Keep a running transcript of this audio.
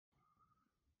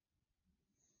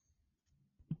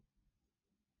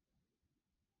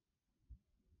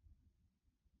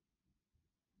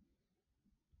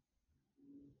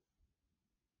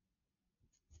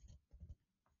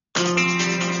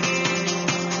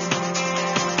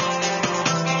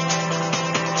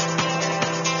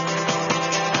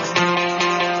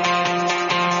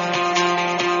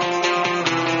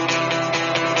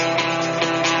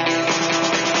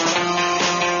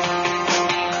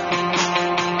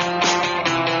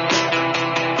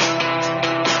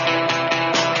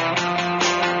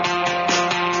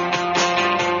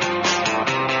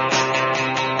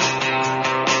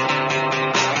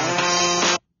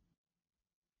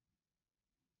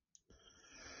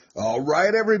All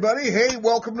right, everybody. Hey,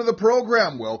 welcome to the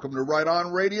program. Welcome to Right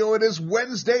On Radio. It is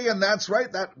Wednesday, and that's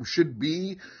right. That should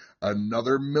be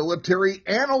another Military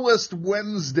Analyst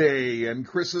Wednesday. And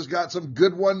Chris has got some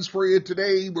good ones for you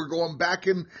today. We're going back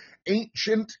in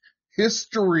ancient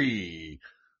history,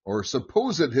 or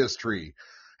supposed history.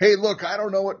 Hey, look, I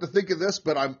don't know what to think of this,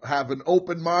 but I have an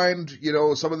open mind. You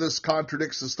know, some of this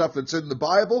contradicts the stuff that's in the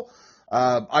Bible.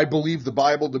 I believe the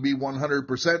Bible to be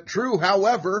 100% true.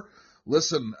 However,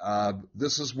 listen,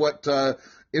 this is what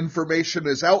information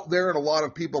is out there, and a lot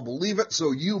of people believe it,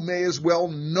 so you may as well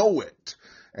know it.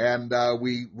 And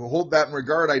we hold that in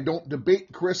regard. I don't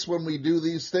debate Chris when we do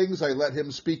these things. I let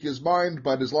him speak his mind,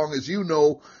 but as long as you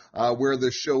know where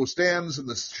the show stands, and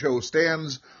the show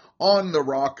stands on the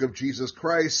rock of Jesus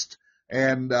Christ,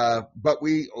 and but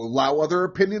we allow other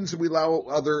opinions and we allow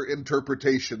other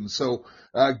interpretations. So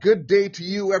good day to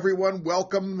you, everyone.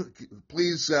 Welcome.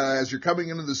 Please, as you're coming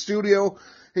into the studio,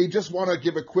 hey, just want to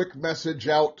give a quick message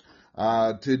out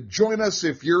to join us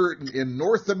if you're in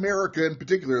North America in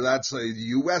particular. That's the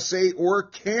USA or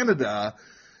Canada.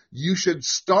 You should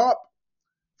stop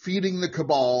feeding the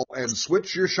cabal and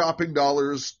switch your shopping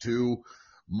dollars to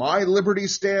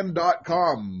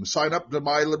MyLibertyStand.com. Sign up to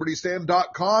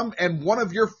MyLibertyStand.com, and one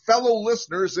of your fellow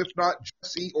listeners, if not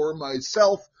Jesse or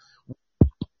myself,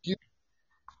 you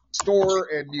store,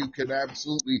 and you can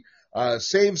absolutely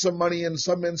save some money in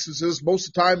some instances. Most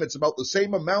of the time, it's about the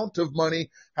same amount of money.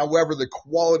 However, the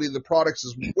quality of the products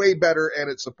is way better, and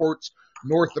it supports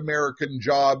North American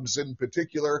jobs in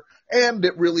particular, and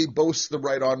it really boasts the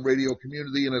Right On Radio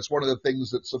community, and it's one of the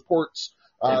things that supports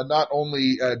not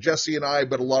only Jesse and I,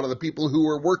 but a lot of the people who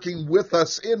are working with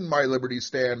us in My Liberty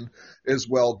Stand as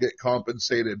well get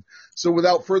compensated. So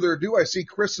without further ado, I see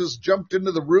Chris has jumped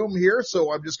into the room here,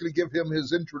 so I'm just going to give him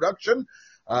his introduction.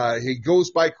 He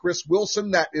goes by Chris Wilson.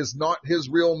 That is not his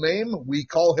real name. We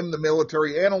call him the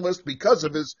Military Analyst because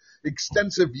of his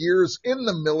extensive years in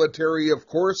the military, of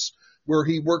course, where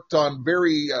he worked on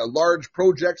very large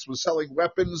projects with selling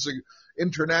weapons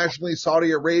internationally,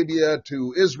 Saudi Arabia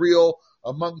to Israel,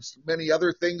 amongst many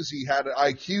other things. He had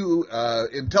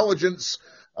IQ, intelligence,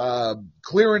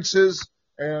 clearances,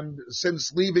 and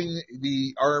since leaving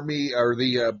the Army or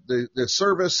the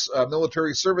service,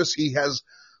 military service, he has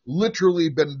literally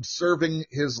been serving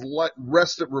his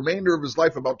remainder of his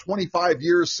life, about 25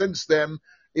 years since then,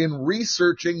 in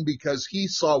researching, because he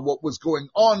saw what was going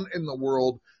on in the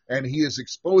world and he is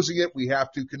exposing it. We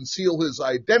have to conceal his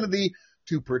identity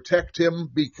to protect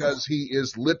him because he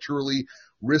is literally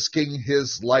risking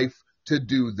his life to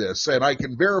do this. And I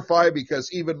can verify,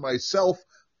 because even myself,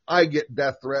 I get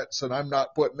death threats, and I'm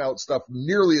not putting out stuff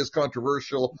nearly as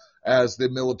controversial as the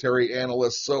Military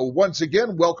Analyst. So once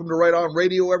again, welcome to Right On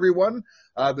Radio, everyone.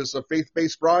 This is a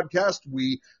faith-based broadcast.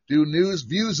 We do news,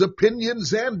 views,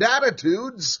 opinions, and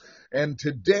attitudes. And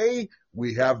today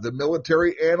we have the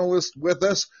Military Analyst with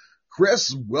us.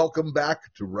 Chris, welcome back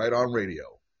to Right On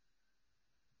Radio.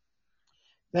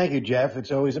 Thank you, Jeff.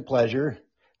 It's always a pleasure.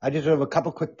 I just have a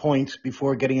couple quick points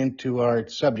before getting into our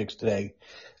subjects today.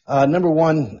 Number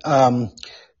one,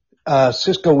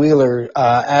 Cisco Wheeler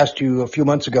asked you a few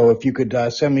months ago if you could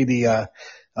send me the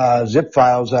zip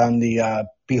files on the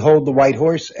Behold the White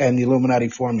Horse and the Illuminati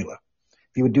formula.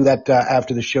 If you would do that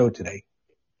after the show today.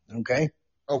 Okay?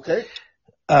 Okay.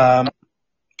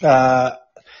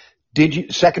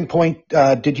 Second point,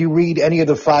 did you read any of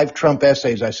the 5 Trump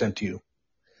essays I sent to you?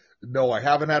 No, I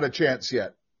haven't had a chance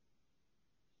yet.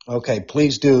 Okay,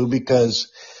 please do,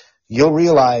 because you'll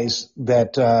realize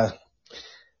that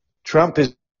Trump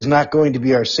is not going to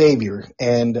be our savior.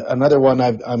 And another one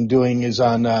I'm doing is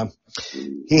on,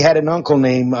 he had an uncle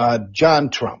named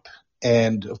John Trump.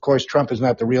 And, of course, Trump is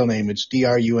not the real name. It's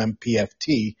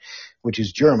Drumpft, which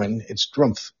is German. It's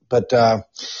Drumpf. But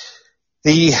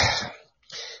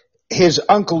his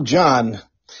uncle John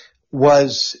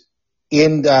was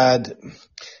in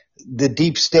the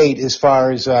deep state as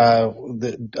far as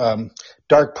the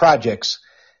dark projects,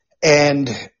 and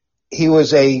he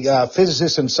was a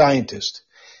physicist and scientist,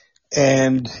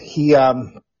 and he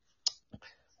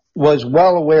was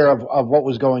well aware of what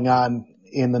was going on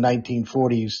in the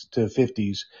 1940s to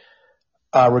 50s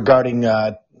regarding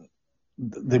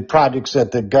the projects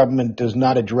that the government does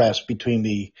not address between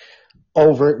the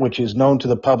overt, which is known to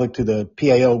the public, to the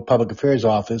PAO, Public Affairs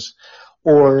Office,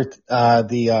 or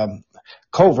the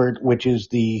covert, which is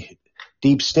the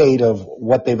deep state of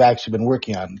what they've actually been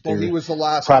working on. Well, he was the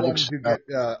last one to get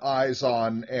eyes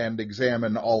on and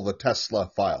examine all the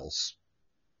Tesla files.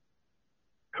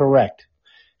 Correct.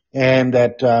 And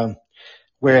that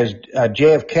whereas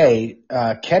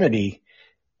JFK, Kennedy,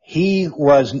 he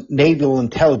was naval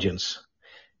intelligence,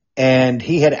 and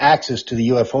he had access to the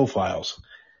UFO files,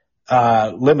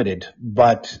 limited,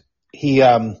 but he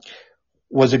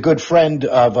was a good friend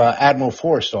of Admiral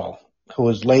Forrestal, who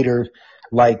was later,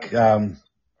 like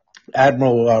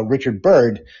Admiral Richard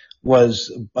Byrd,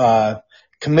 was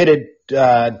committed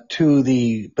to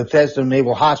the Bethesda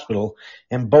Naval Hospital,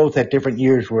 and both at different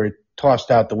years were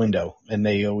tossed out the window, and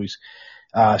they always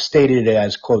stated it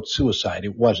as, quote, suicide.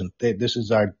 It wasn't. This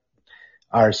is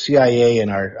our CIA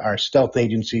and our stealth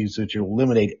agencies, which will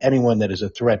eliminate anyone that is a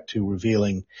threat to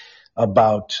revealing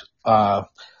about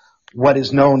what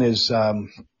is known as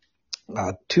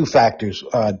two factors.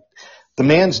 The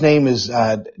man's name is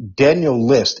Daniel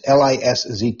List,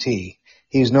 L-I-S-Z-T.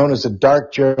 He's known as a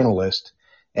dark journalist,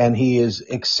 and he is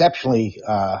exceptionally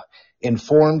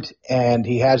informed, and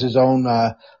he has his own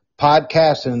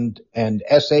podcasts and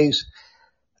essays.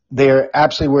 They're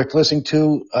absolutely worth listening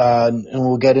to, and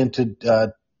we'll get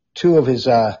into two of his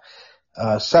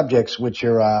subjects, which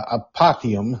are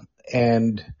apothecium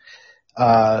and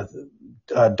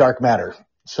dark matter.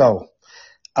 So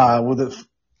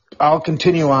I'll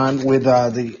continue on with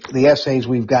the essays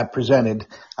we've got presented.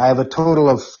 I have a total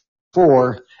of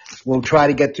 4. We'll try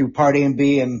to get through part A and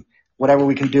B and whatever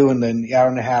we can do in the hour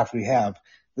and a half we have.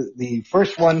 The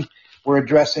first one we're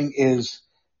addressing is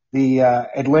the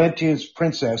Atlantean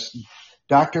princess,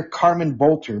 Dr. Carmen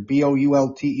Bolter,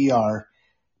 B-O-U-L-T-E-R,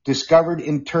 discovered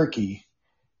in Turkey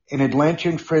an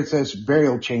Atlantean princess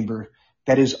burial chamber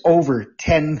that is over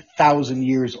 10,000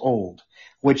 years old,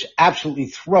 which absolutely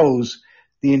throws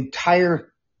the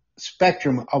entire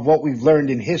spectrum of what we've learned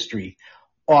in history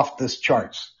off the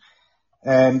charts.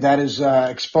 And that is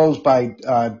exposed by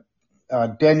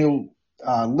Daniel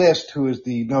List, who is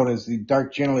known as the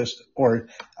dark journalist, or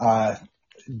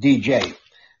DJ.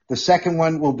 The second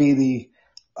one will be the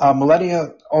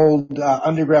millennia-old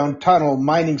underground tunnel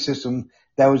mining system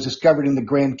that was discovered in the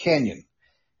Grand Canyon.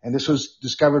 And this was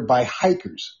discovered by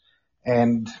hikers.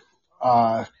 And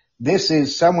this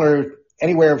is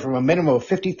anywhere from a minimum of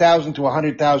 50,000 to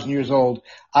 100,000 years old.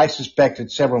 I suspect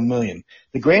it's several million.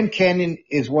 The Grand Canyon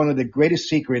is one of the greatest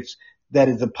secrets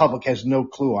that the public has no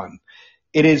clue on.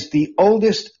 It is the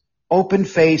oldest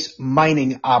open-face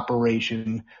mining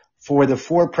operation for the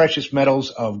 4 precious metals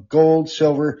of gold,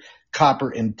 silver, copper,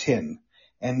 and tin.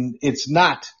 And it's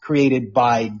not created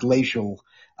by glacial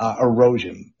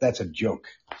erosion. That's a joke.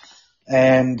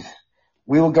 And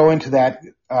we will go into that.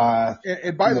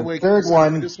 And by the way, third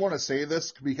one, I just want to say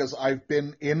this because I've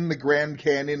been in the Grand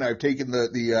Canyon. I've taken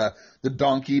the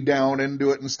donkey down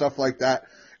into it and stuff like that.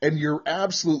 And you're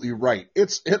absolutely right.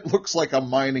 It looks like a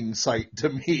mining site to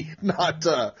me, not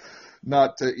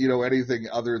anything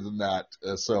other than that.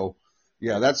 So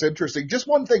yeah, that's interesting. Just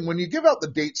one thing, when you give out the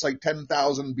dates like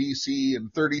 10,000 BC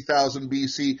and 30,000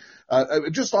 BC,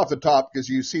 just off the top, because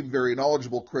you seem very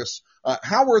knowledgeable, Chris,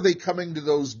 how are they coming to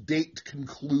those date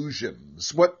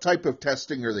conclusions? What type of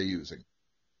testing are they using?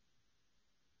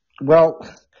 Well,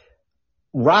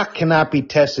 rock cannot be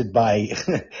tested by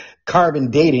carbon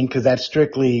dating because that's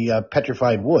strictly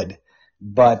petrified wood,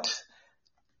 but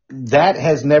that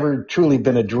has never truly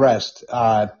been addressed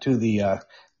to the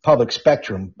public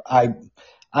spectrum.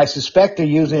 I suspect they're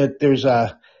using it. There's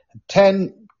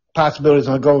 10 possibilities,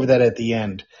 and I'll go over that at the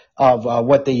end, of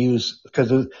what they use.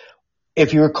 Because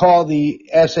if you recall the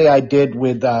essay I did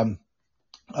with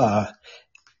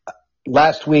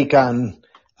last week on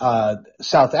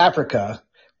South Africa,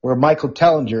 where Michael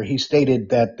Tellinger, he stated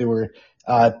that there were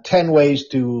 10 ways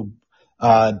to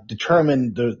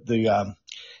determine the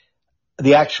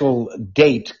actual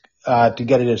date to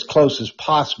get it as close as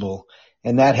possible,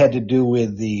 and that had to do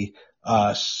with the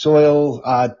soil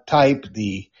type,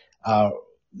 the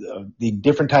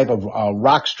different type of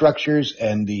rock structures,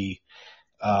 and the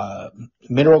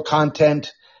mineral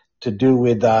content, to do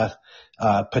with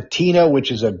patina,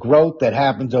 which is a growth that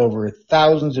happens over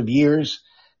thousands of years,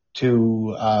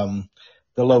 to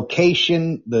the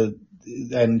location,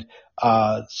 and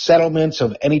settlements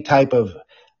of any type of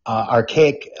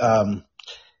archaic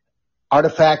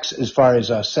artifacts as far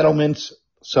as settlements.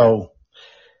 So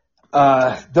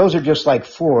those are just like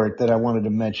 4 that I wanted to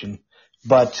mention,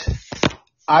 but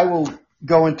I will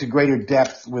go into greater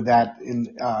depth with that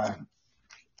in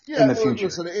in the future.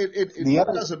 Listen,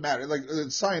 it doesn't matter. Like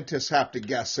scientists have to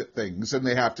guess at things, and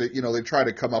they have to, they try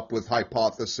to come up with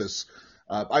hypothesis.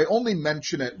 I only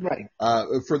mention it Right.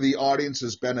 For the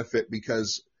audience's benefit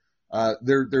because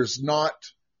there's not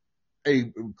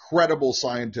a credible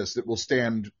scientist that will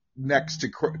stand next to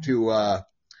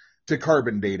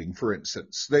carbon dating, for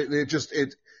instance.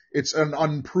 It's an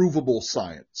unprovable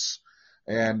science.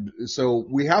 And so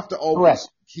we have to always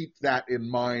keep that in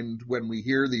mind when we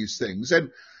hear these things.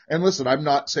 And listen, I'm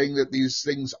not saying that these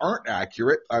things aren't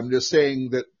accurate. I'm just saying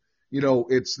that,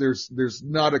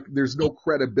 there's no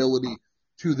credibility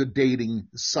to the dating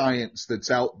science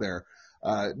that's out there.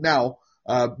 Now,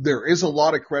 there is a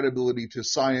lot of credibility to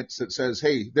science that says,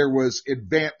 hey, there was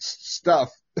advanced stuff,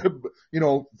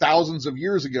 thousands of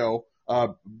years ago.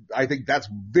 I think that's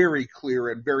very clear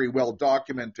and very well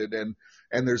documented, and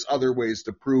there's other ways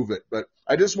to prove it. But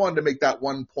I just wanted to make that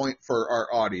one point for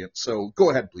our audience. So go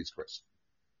ahead, please, Chris.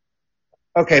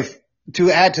 Okay.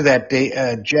 To add to that,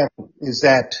 Jeff, is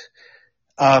that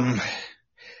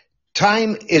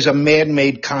time is a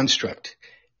man-made construct.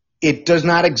 It does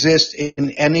not exist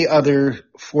in any other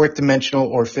fourth dimensional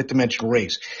or fifth dimensional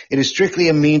race. It is strictly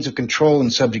a means of control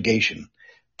and subjugation.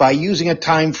 By using a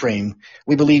time frame,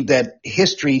 we believe that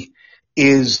history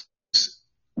is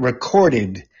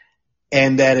recorded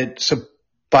and that it's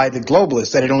by the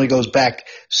globalists that it only goes back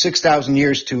 6,000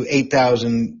 years to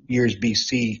 8,000 years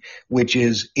BC, which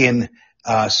is in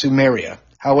Sumeria.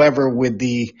 However, with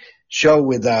the show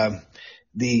with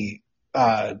the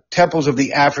temples of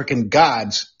the African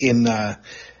gods in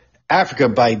Africa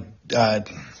by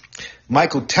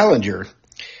Michael Tellinger,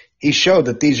 he showed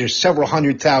that these are several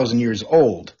 100,000 years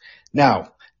old.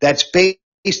 Now, that's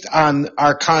based on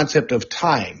our concept of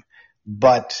time,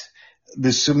 but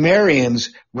the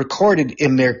Sumerians recorded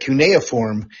in their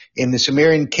cuneiform in the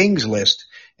Sumerian Kings list,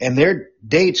 and their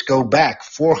dates go back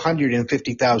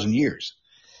 450,000 years.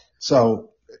 So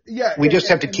we just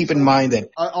have to keep in mind that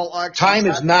time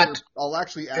is not I'll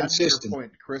actually add consistent. To your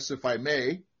point, Chris, if I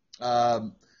may.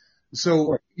 The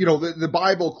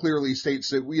Bible clearly states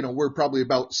that, we're probably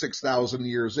about 6,000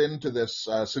 years into this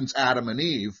since Adam and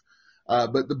Eve.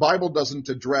 But the Bible doesn't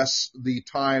address the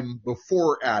time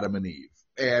before Adam and Eve.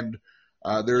 And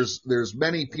there's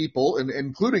many people, and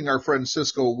including our friend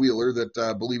Cisco Wheeler,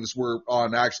 that believes we're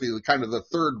on actually kind of the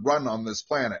third run on this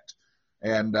planet.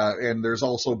 And there's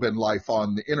also been life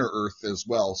on the inner Earth as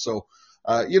well. So,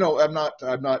 I'm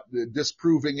not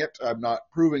disproving it. I'm not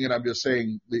proving it. I'm just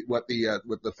saying what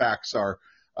the facts are,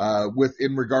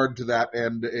 in regard to that.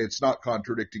 And it's not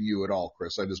contradicting you at all,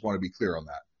 Chris. I just want to be clear on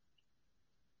that.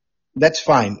 That's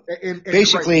fine. And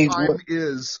basically, time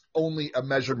is only a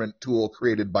measurement tool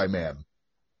created by man.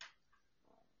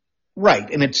 Right.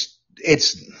 And it's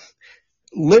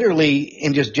literally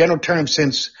in just general terms,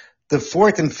 since the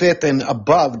fourth and fifth and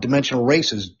above dimensional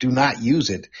races do not use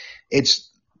it.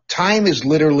 Time is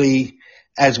literally,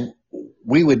 as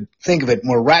we would think of it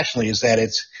more rationally, is that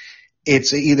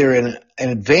it's either an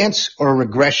advance or a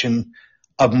regression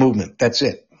of movement. That's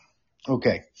it.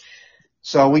 Okay.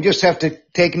 So we just have to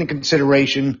take into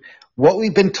consideration what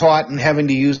we've been taught and having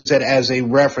to use that as a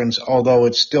reference, although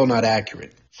it's still not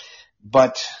accurate.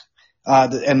 But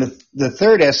the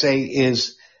third essay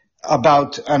is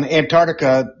about an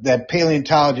Antarctica that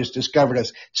paleontologists discovered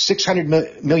as 600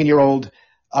 million year old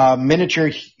miniature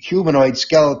humanoid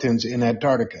skeletons in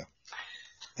Antarctica.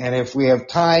 And if we have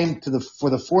time for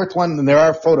the fourth one, then there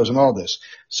are photos and all this.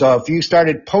 So if you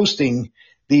started posting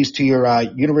these to your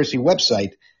university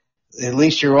website, at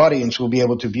least your audience will be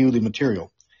able to view the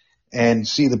material and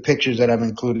see the pictures that I've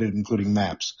included, including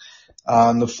maps.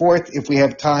 The fourth, if we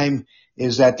have time,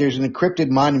 is that there's an encrypted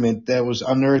monument that was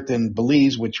unearthed in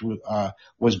Belize, which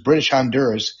was British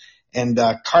Honduras, and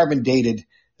carbon dated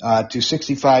to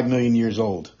 65 million years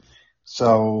old.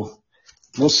 So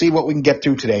we'll see what we can get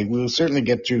through today. We will certainly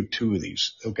get through two of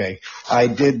these. Okay. I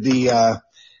did the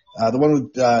one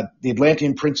with the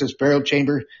Atlantean Princess Burial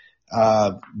Chamber.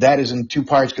 That is in two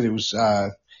parts because it was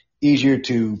easier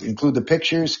to include the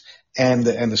pictures and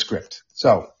the script.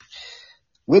 So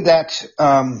with that,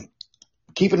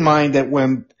 keep in mind that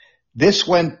when this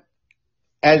went,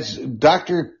 as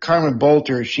Dr. Carmen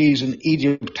Bolter, she's an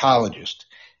Egyptologist.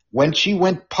 When she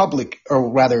went public, or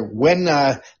rather when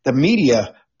the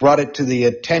media brought it to the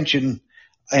attention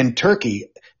in Turkey,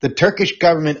 the Turkish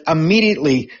government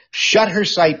immediately shut her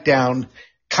site down,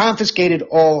 confiscated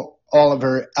all of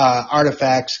her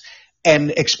artifacts,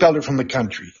 and expelled her from the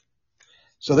country.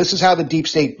 So this is how the deep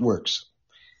state works.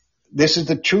 This is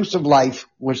the truths of life,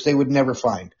 which they would never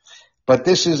find. But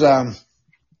this is, I'll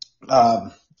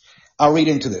read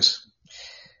into this.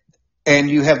 And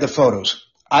you have the photos.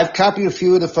 I've copied a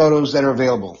few of the photos that are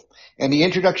available and the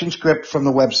introduction script from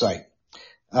the website.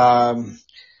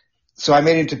 So I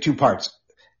made it into two parts.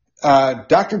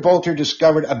 Dr. Bolter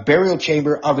discovered a burial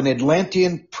chamber of an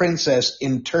Atlantean princess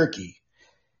in Turkey.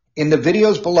 In the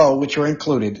videos below, which are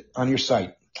included on your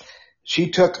site, she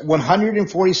took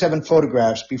 147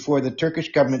 photographs before the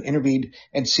Turkish government intervened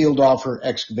and sealed off her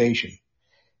excavation.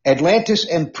 Atlantis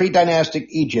and pre-dynastic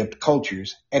Egypt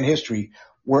cultures and history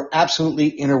were absolutely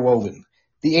interwoven.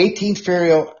 The 18th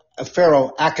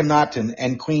pharaoh Akhenaten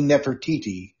and Queen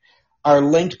Nefertiti are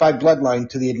linked by bloodline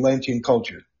to the Atlantean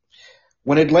culture.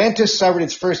 When Atlantis suffered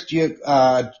its first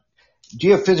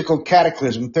geophysical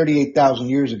cataclysm 38,000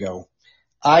 years ago,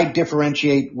 I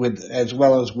differentiate with, as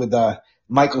well as with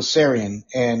Michael Sarian,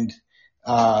 and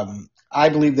I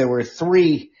believe there were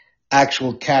 3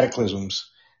 actual cataclysms,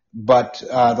 but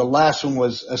the last one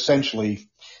was essentially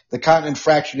the continent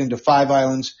fractured into 5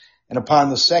 islands, and upon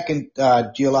the second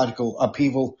geological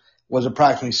upheaval was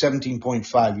approximately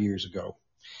 17.5 years ago.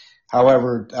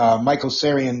 However, Michael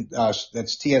Sarian,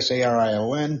 that's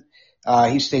Tsarion,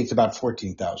 he states about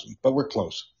 14,000, but we're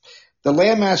close. The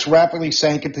landmass rapidly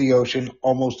sank into the ocean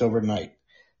almost overnight.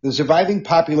 The surviving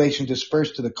population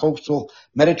dispersed to the coastal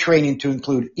Mediterranean to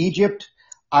include Egypt,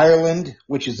 Ireland,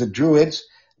 which is the Druids,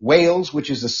 Wales, which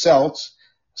is the Celts,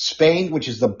 Spain, which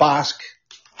is the Basque,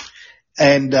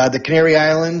 and the Canary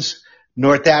Islands,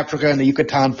 North Africa, and the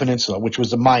Yucatan Peninsula, which was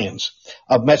the Mayans,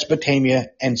 of Mesopotamia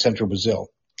and central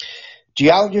Brazil.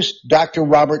 Geologist Dr.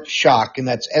 Robert Schoch, and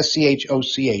that's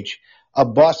S-C-H-O-C-H,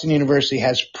 of Boston University,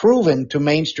 has proven to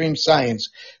mainstream science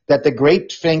that the Great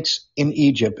Sphinx in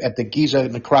Egypt at the Giza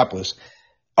necropolis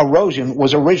erosion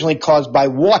was originally caused by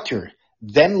water,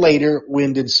 then later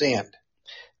wind and sand.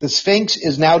 The Sphinx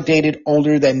is now dated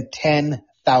older than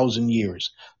 10,000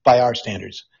 years by our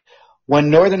standards, when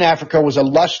northern Africa was a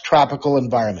lush tropical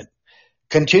environment.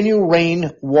 Continual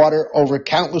rain water over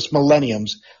countless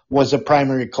millenniums was the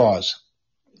primary cause.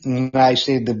 And I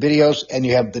saved the videos, and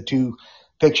you have the 2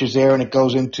 pictures there, and it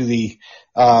goes into the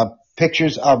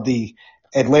pictures of the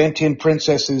Atlantean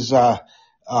princess's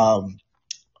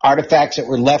artifacts that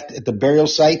were left at the burial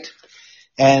site,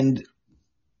 and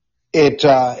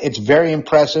it's very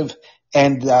impressive.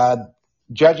 And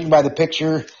judging by the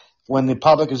picture, when the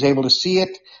public is able to see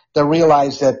it, they'll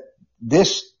realize that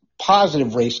this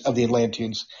positive race of the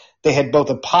Atlanteans, they had both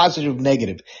a positive and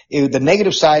negative. The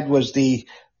negative side was the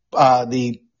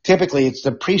typically it's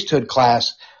the priesthood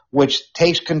class, which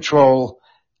takes control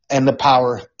and the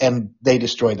power, and they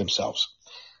destroy themselves.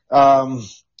 The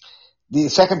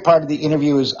second part of the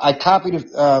interview is I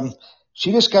copied.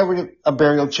 She discovered a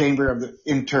burial chamber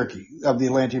in Turkey of the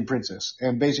Atlantean princess,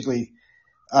 and basically,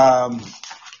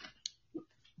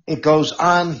 it goes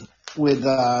on with.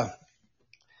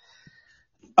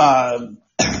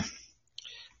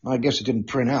 I guess it didn't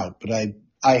print out, but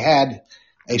I had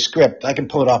a script. I can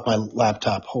pull it off my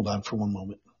laptop. Hold on for one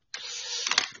moment.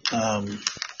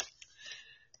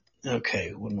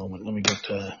 Okay, one moment. Let me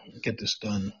get this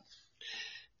done.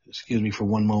 Excuse me for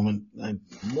one moment.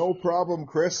 No problem,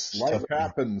 Chris. Life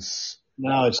happens.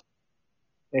 No,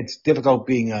 it's difficult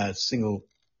being a single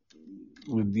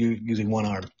with using one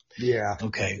arm. Yeah.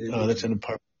 Okay. That's an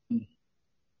apartment.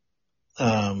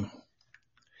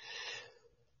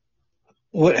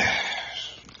 What? I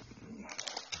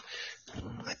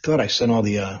thought I sent all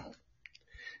the.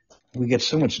 We get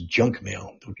so much junk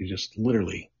mail that we could just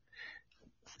literally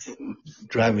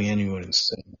drive me anyone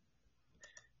insane.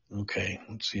 Okay,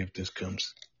 let's see if this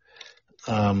comes.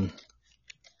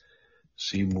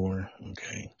 See more.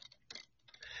 Okay.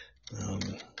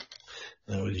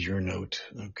 That was your note.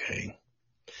 Okay.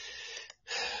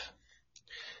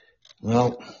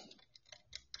 Well,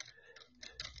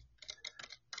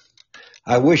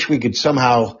 I wish we could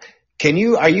somehow.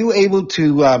 Are you able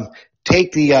to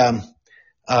take the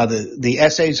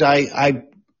essays I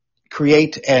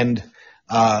create and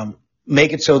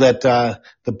make it so that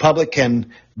the public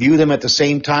can view them at the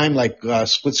same time, like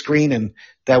split screen, and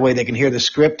that way they can hear the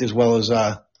script as well as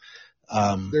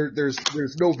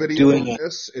there's no video in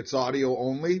this. It's audio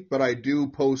only, but I do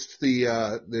post the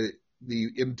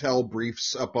Intel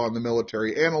briefs up on the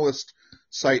Military Analyst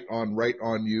site on Right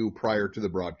On You prior to the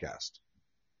broadcast.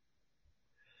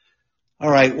 All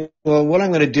right. Well, what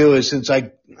I'm going to do is, since I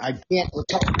can't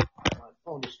recover, my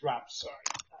phone just dropped. Sorry.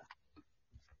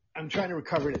 I'm trying to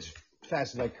recover it as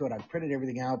fast as I could. I printed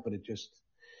everything out, but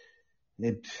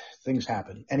things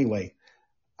happen. Anyway,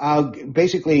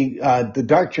 basically, the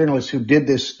dark journalist who did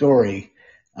this story,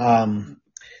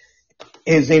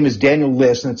 his name is Daniel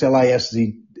List, and it's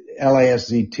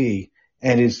L-I-S-Z-T,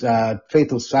 and his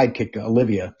faithful sidekick,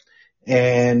 Olivia.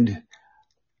 And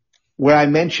where I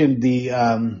mentioned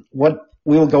what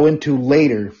we will go into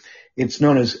later. It's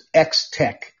known as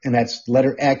X-Tech, and that's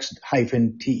letter X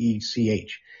hyphen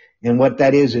TECH. And what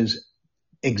that is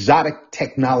exotic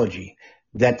technology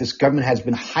that this government has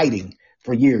been hiding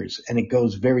for years, and it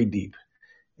goes very deep.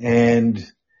 And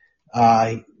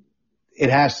it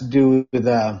has to do with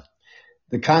the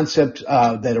concept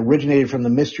that originated from the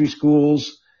mystery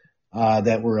schools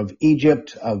that were of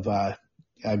Egypt, of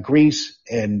Greece,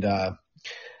 and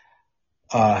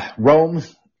Rome,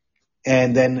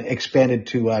 and then expanded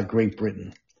to Great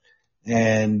Britain.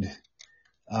 And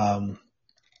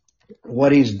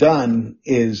what he's done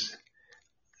is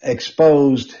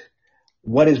exposed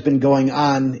what has been going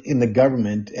on in the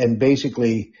government, and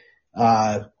basically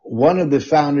one of the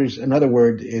founders, another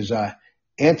word, is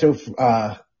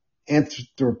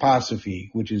anthroposophy,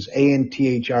 which is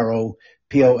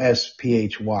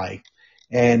ANTHROPOSPHY.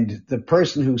 And the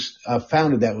person who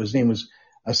founded that, his name was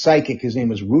a psychic. His name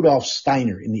was Rudolf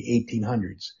Steiner in the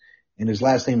 1800s, and his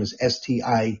last name is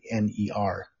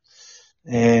Steiner.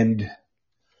 And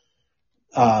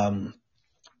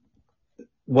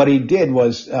what he did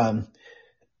was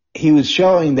he was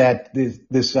showing that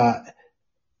this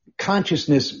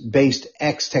consciousness-based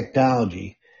X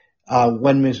technology,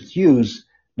 when misused,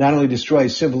 not only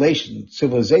destroys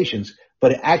civilizations,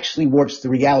 but it actually warps the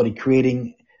reality,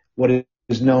 creating what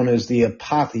is known as the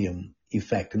apotheum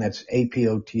effect, and that's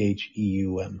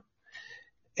APOTHEUM.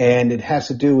 And it has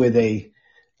to do with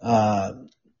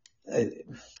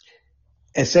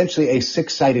essentially a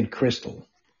six-sided crystal.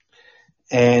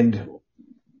 And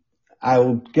I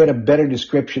will get a better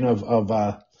description of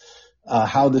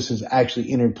how this is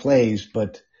actually interplays,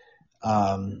 but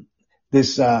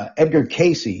this Edgar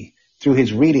Cayce, through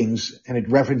his readings, and it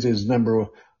references number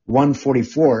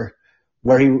 144,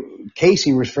 where Cayce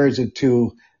refers it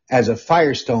to as a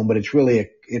firestone, but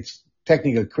it's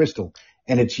technically a crystal,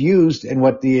 and it's used. And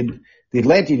what the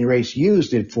Atlantean race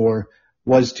used it for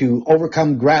was to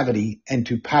overcome gravity and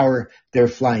to power their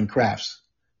flying crafts,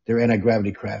 their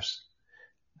anti-gravity crafts.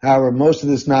 However, most of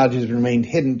this knowledge has remained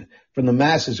hidden from the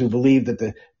masses, who believed that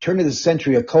the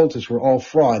turn-of-the-century occultists were all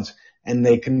frauds, and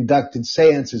they conducted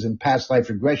seances and past life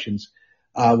regressions,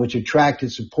 which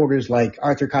attracted supporters like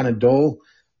Arthur Conan Doyle,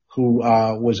 who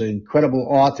was an incredible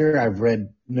author. I've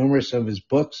read numerous of his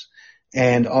books,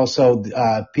 and also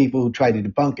people who tried to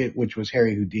debunk it, which was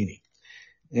Harry Houdini.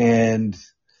 And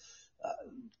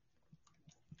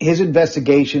his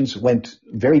investigations went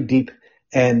very deep,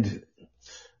 and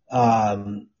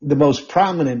the most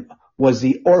prominent was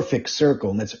the Orphic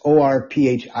Circle, and that's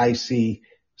ORPHIC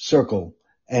Circle.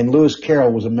 And Lewis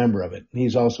Carroll was a member of it.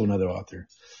 He's also another author.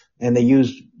 And they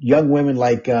used young women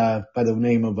like by the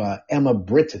name of Emma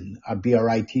Britton,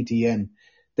 Brittn.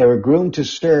 They were groomed to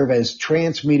serve as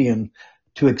trance medium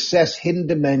to access hidden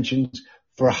dimensions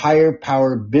for higher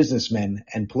power businessmen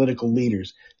and political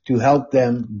leaders to help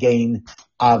them gain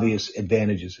obvious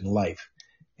advantages in life.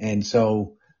 And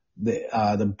so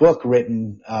the book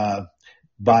written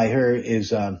by her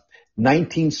is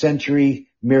 19th Century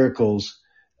Miracles,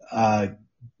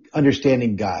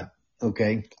 Understanding God.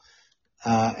 Okay.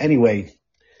 Anyway,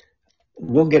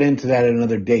 we'll get into that at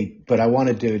another date, but I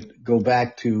wanted to go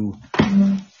back to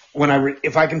when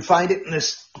if I can find it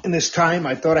in this time.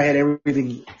 I thought I had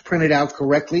everything printed out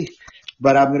correctly,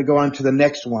 but I'm going to go on to the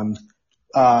next one.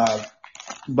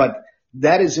 But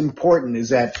that is important, is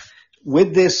that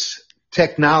with this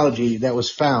technology that was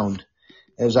found,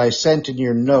 as I sent in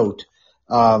your note,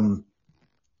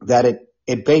 that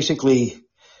it basically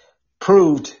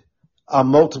proved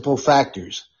multiple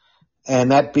factors.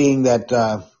 And that being that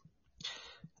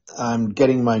I'm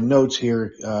getting my notes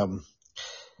here.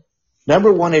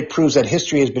 Number one, it proves that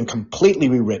history has been completely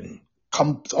rewritten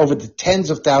over the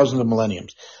tens of thousands of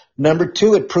millenniums. Number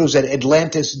two, it proves that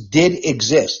Atlantis did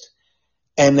exist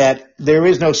and that there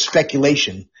is no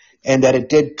speculation and that it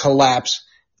did collapse,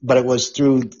 but it was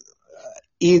through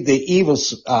the evil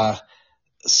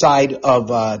side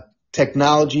of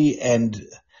technology and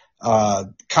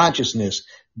consciousness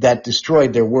that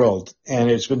destroyed their world. And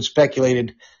it's been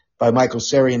speculated by Michael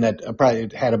Sarian that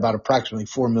it had about approximately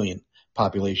 4 million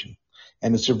population.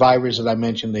 And the survivors that I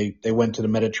mentioned, they went to the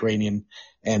Mediterranean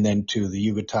and then to the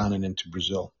Yucatan and into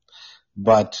Brazil.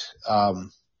 But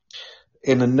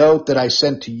in the note that I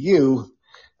sent to you,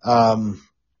 let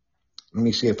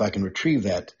me see if I can retrieve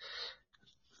that.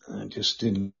 I just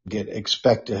didn't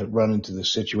expect to run into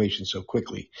this situation so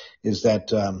quickly. Is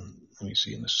that, let me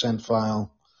see, in the sent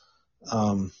file.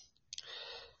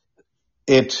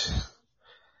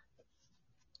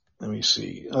 Let me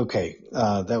see. Okay.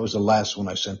 That was the last one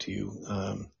I sent to you.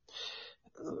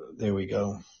 There we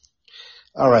go.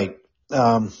 All right.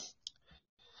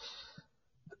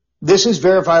 This is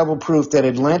verifiable proof that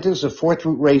Atlantis, the fourth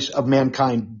root race of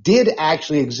mankind, did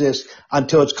actually exist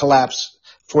until its collapse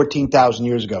 14,000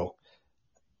 years ago.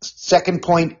 Second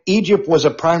point, Egypt was a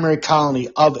primary colony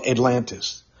of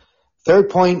Atlantis.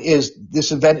 Third point is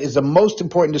this event is the most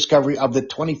important discovery of the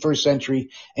 21st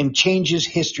century and changes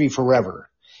history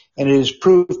forever. And it is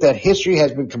proof that history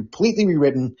has been completely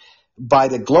rewritten by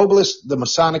the globalists, the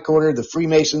Masonic Order, the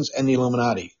Freemasons, and the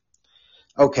Illuminati.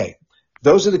 Okay,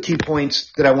 those are the key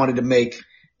points that I wanted to make,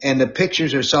 and the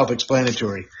pictures are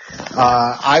self-explanatory.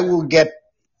 I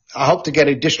hope to get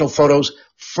additional photos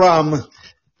from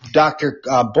Dr.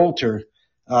 Bolter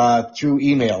through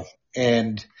email,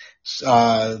 and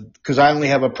because I only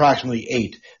have approximately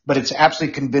 8, but it's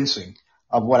absolutely convincing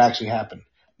of what actually happened.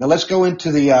 Now let's go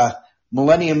into the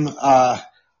millennium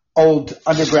old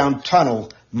underground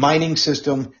tunnel mining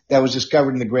system that was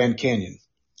discovered in the Grand Canyon.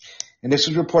 And this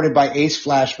was reported by Ace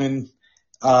Flashman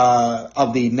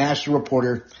of the National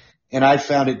Reporter, and I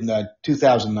found it in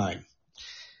 2009.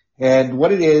 And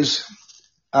what it is,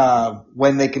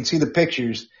 when they can see the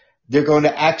pictures, they're going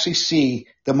to actually see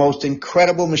the most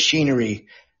incredible machinery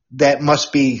that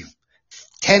must be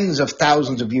tens of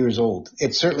thousands of years old.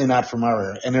 It's certainly not from our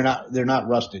era, and they're not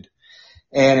rusted.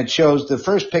 And it shows the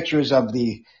first pictures of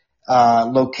the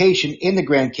location in the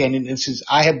Grand Canyon. And since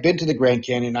I have been to the Grand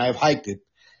Canyon, I have hiked it.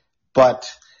 But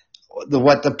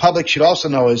what the public should also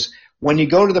know is when you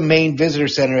go to the main visitor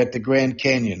center at the Grand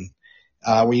Canyon,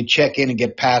 where you check in and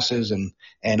get passes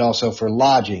and also for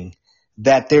lodging,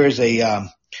 that there is a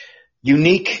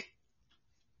unique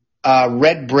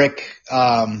red brick,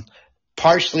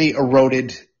 partially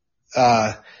eroded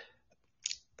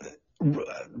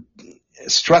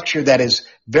structure that is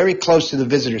very close to the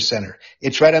visitor center.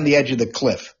 It's right on the edge of the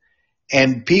cliff.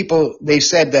 And they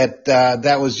said that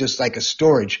that was just like a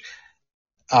storage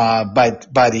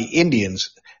by the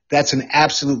Indians. That's an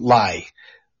absolute lie.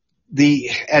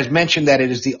 As mentioned, that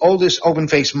it is the oldest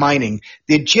open-face mining.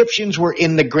 The Egyptians were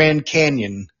in the Grand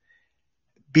Canyon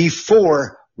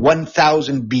before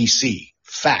 1000 BC.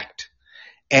 Fact.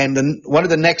 And one of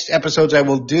the next episodes I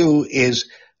will do is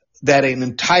that an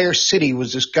entire city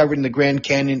was discovered in the Grand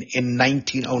Canyon in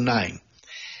 1909.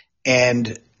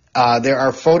 And there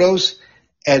are photos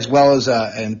as well as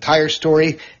an entire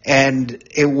story. And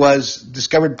it was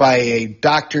discovered by a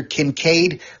Dr.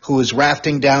 Kincaid, who was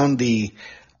rafting down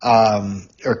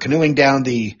or canoeing down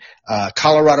the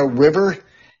Colorado River.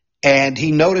 And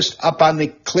he noticed up on the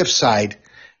cliffside,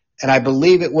 and I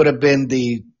believe it would have been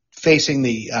facing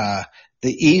the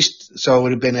east, so it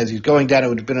would have been, as he's going down, it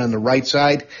would have been on the right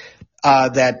side,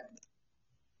 that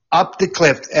up the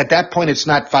cliff, at that point it's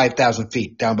not 5,000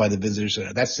 feet down by the visitor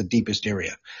center. That's the deepest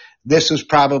area. This was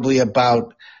probably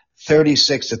about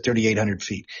 36 to 3,800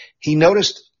 feet. He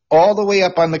noticed all the way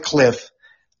up on the cliff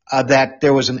that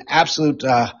there was an absolute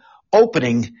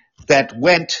opening that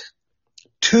went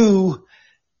to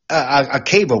a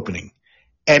cave opening,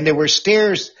 and there were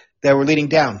stairs that were leading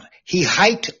down. He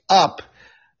hiked up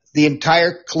the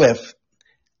entire cliff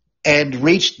and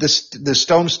reached the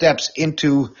stone steps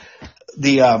into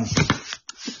the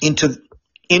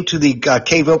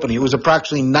cave opening. It was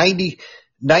approximately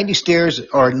 90 stairs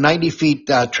or 90 feet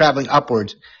traveling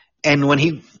upwards. And when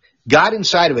he got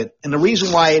inside of it, and the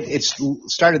reason why it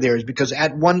started there is because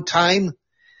at one time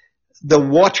the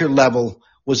water level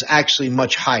was actually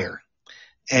much higher.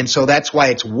 And so that's why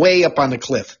it's way up on the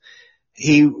cliff.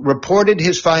 He reported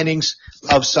his findings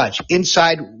of such.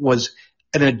 Inside was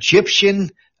an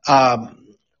Egyptian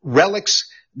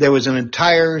relics. There was an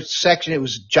entire section. It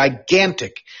was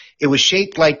gigantic. It was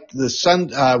shaped like the sun,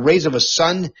 rays of a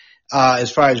sun,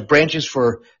 as far as branches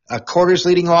for quarters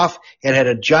leading off. It had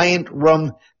a giant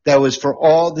room that was for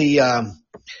all the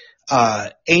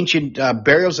ancient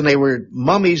burials, and they were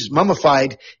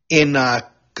mummified in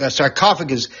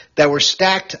sarcophagus that were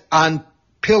stacked on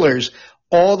pillars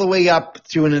all the way up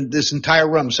through this entire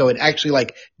room. So it actually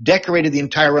decorated the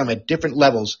entire room at different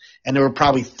levels, and there were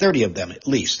probably 30 of them at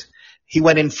least. He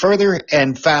went in further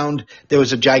and found there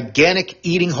was a gigantic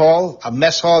eating hall, a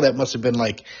mess hall that must have been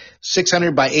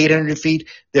 600 by 800 feet.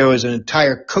 There was an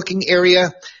entire cooking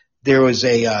area. There was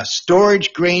a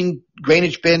storage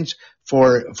grainage bins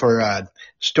for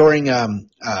storing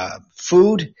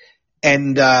food.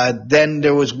 And then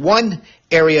there was one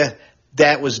area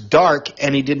that was dark,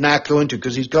 and he did not go into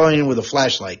because he's going in with a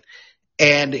flashlight.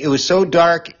 And it was so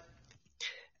dark,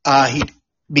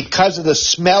 because of the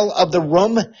smell of the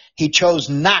room, he chose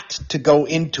not to go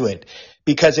into it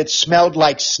because it smelled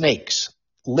like snakes,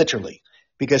 literally.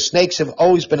 Because snakes have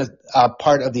always been a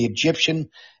part of the Egyptian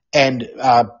and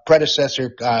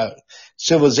predecessor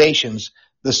civilizations,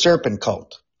 the serpent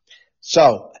cult.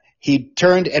 So he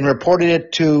turned and reported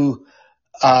it to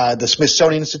the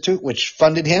Smithsonian Institute, which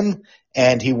funded him,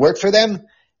 and he worked for them.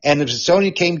 And the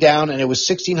Smithsonian came down, and it was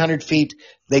 1,600 feet.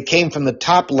 They came from the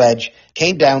top ledge,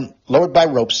 came down, lowered by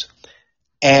ropes,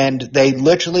 and they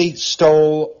literally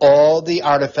stole all the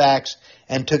artifacts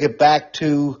and took it back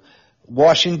to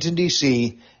Washington,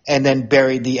 D.C., and then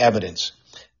buried the evidence.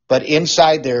 But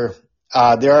inside there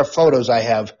are photos I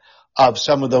have of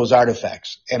some of those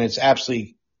artifacts, and it's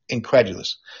absolutely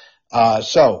incredulous.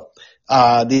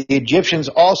 The Egyptians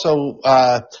also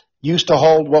used to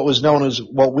hold what was known as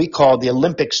what we call the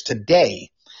Olympics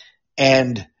today.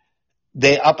 And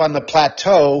they up on the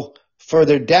plateau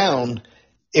further down,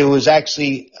 it was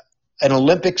actually an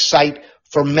Olympic site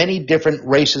for many different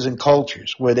races and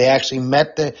cultures where they actually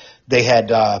met. They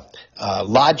had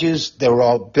lodges. They were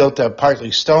all built of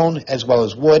partly stone as well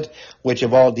as wood, which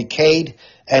have all decayed.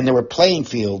 And there were playing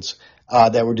fields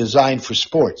that were designed for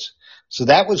sports. So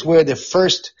that was where the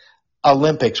first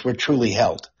Olympics were truly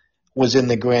held, was in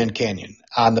the Grand Canyon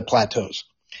on the plateaus.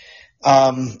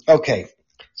 Okay,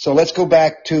 so let's go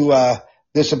back to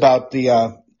this about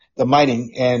the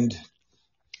mining. And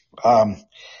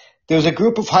there was a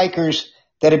group of hikers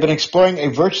that had been exploring a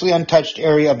virtually untouched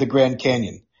area of the Grand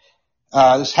Canyon.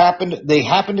 They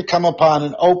happened to come upon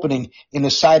an opening in the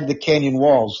side of the canyon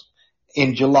walls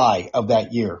in July of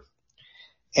that year.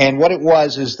 And what it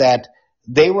was is that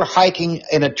they were hiking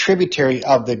in a tributary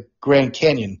of the Grand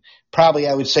Canyon, probably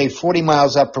I would say 40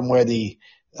 miles up from where the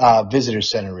visitor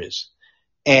center is,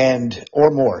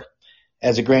 or more,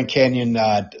 as the Grand Canyon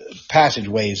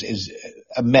passageway is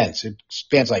immense. It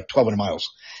spans like 1,200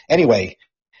 miles. Anyway,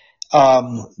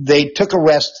 they took a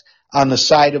rest on the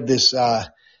side of this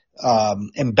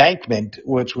embankment,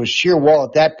 which was sheer wall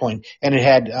at that point, and it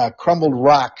had crumbled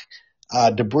rock,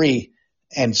 debris,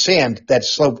 and sand that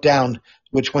sloped down,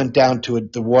 which went down to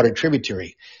the water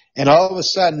tributary. And all of a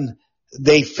sudden,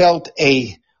 they felt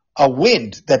a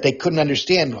wind that they couldn't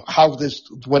understand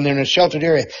when they're in a sheltered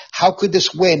area, how could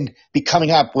this wind be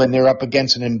coming up when they're up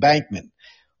against an embankment?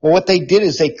 Well, what they did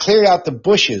is they cleared out the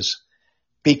bushes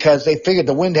because they figured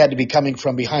the wind had to be coming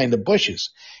from behind the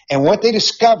bushes. And what they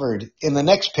discovered in the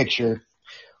next picture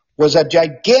was a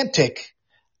gigantic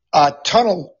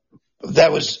tunnel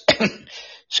that was,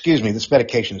 excuse me, this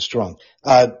medication is strong.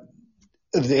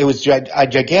 It was a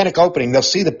gigantic opening. They'll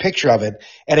see the picture of it,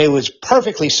 and it was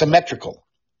perfectly symmetrical.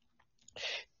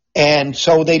 And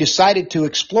so they decided to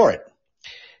explore it.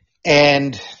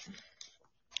 And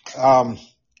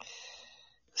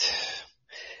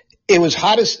it was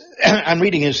hot as, I'm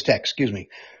reading his text, excuse me.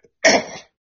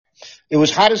 It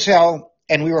was hot as hell,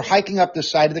 and we were hiking up the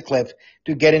side of the cliff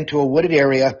to get into a wooded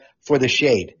area for the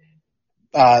shade.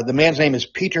 The man's name is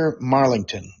Peter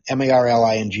Marlington,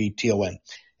 Marlington,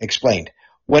 explained.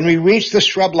 When we reached the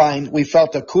shrub line, we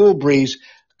felt a cool breeze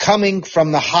coming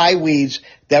from the high weeds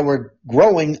that were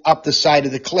growing up the side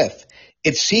of the cliff.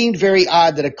 It seemed very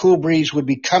odd that a cool breeze would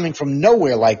be coming from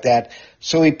nowhere like that,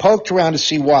 so we poked around to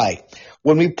see why.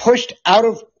 When we pushed out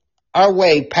of our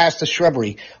way past the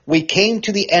shrubbery, we came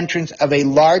to the entrance of a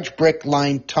large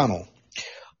brick-lined tunnel.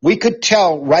 We could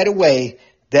tell right away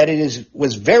that it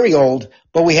was very old,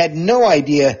 but we had no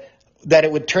idea that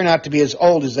it would turn out to be as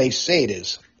old as they say it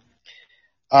is.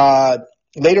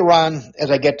 Later on, as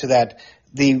I get to that,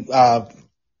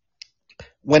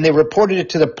 when they reported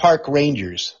it to the park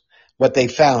rangers, what they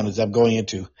found, as I'm going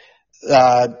into,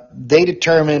 they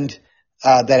determined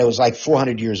that it was like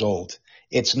 400 years old.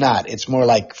 It's not. It's more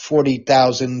like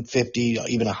 40,000, 50,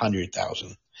 even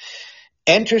 100,000.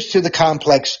 Entrance to the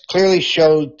complex clearly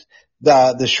showed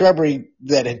the shrubbery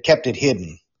that had kept it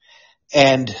hidden.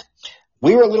 And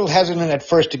we were a little hesitant at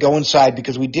first to go inside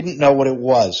because we didn't know what it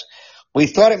was. We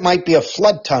thought it might be a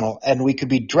flood tunnel and we could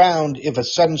be drowned if a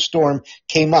sudden storm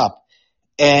came up.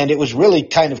 And it was really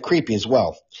kind of creepy as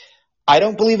well. I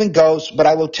don't believe in ghosts, but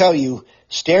I will tell you,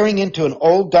 staring into an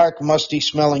old, dark,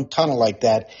 musty-smelling tunnel like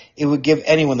that, it would give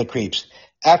anyone the creeps.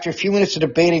 After a few minutes of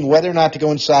debating whether or not to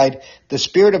go inside, the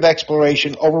spirit of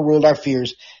exploration overruled our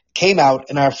fears, came out,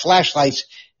 and our flashlights,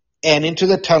 and into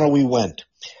the tunnel we went.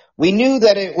 We knew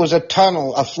that it was a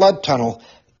tunnel, a flood tunnel,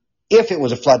 if it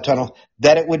was a flood tunnel,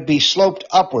 that it would be sloped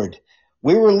upward.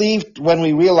 We were relieved when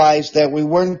we realized that we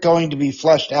weren't going to be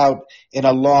flushed out in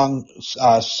a long,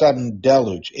 sudden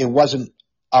deluge. It wasn't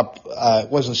it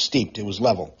wasn't steeped, it was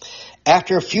level.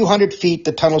 After a few hundred feet,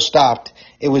 the tunnel stopped.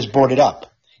 It was boarded up.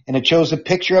 And it shows a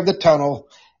picture of the tunnel,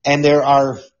 and it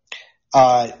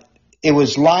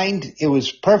was lined, it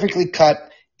was perfectly cut,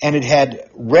 and it had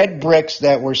red bricks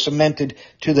that were cemented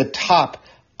to the top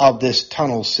of this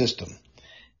tunnel system.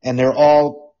 And they're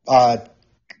all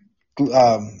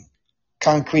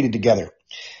concreted together.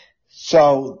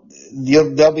 So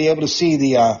they'll be able to see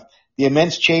the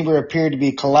immense chamber appeared to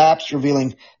be collapsed,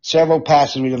 revealing several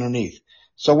passageways underneath.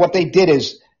 So what they did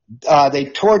is they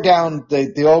tore down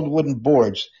the old wooden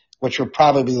boards, which were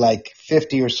probably like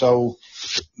 50 or so,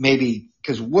 maybe,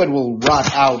 because wood will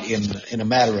rot out in a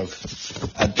matter of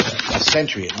a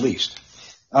century at least.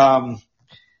 The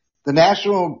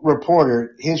National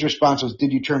Reporter, his response was,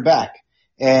 "Did you turn back?"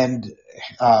 And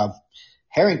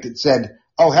Harrington said,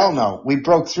 "Oh, hell no. We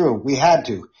broke through. We had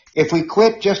to. If we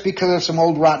quit just because of some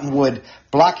old rotten wood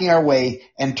blocking our way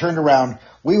and turned around,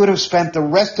 we would have spent the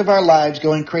rest of our lives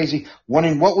going crazy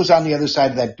wondering what was on the other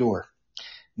side of that door."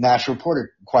 National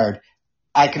Reporter inquired,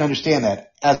 "I can understand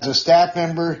that. As a staff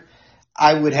member,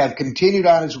 I would have continued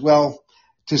on as well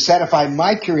to satisfy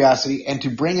my curiosity and to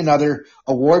bring another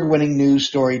award-winning news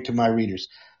story to my readers."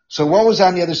 So what was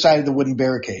on the other side of the wooden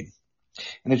barricade?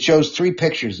 And it shows 3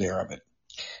 pictures there of it.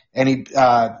 And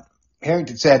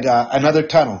Harrington said, another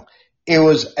tunnel. It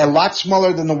was a lot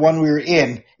smaller than the one we were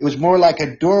in. It was more like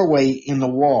a doorway in the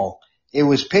wall. It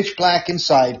was pitch black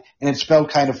inside, and it smelled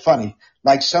kind of funny,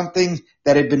 like something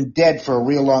that had been dead for a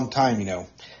real long time,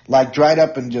 like dried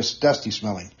up and just dusty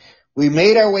smelling. We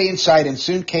made our way inside and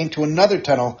soon came to another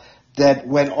tunnel that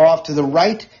went off to the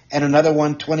right, and another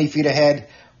one 20 feet ahead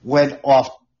went off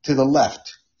to the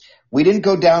left. We didn't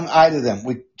go down either of them.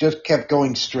 We just kept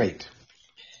going straight.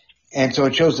 And so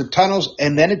it shows the tunnels,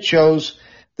 and then it shows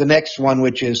the next one,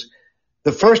 which is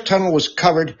the first tunnel was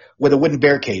covered with a wooden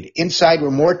barricade. Inside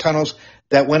were more tunnels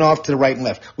that went off to the right and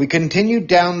left. We continued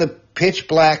down the pitch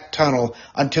black tunnel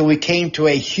until we came to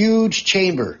a huge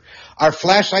chamber. Our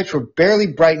flashlights were barely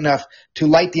bright enough to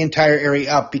light the entire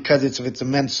area up because of its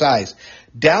immense size.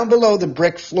 Down below the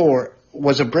brick floor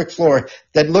was a brick floor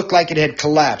that looked like it had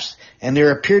collapsed, and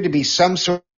there appeared to be some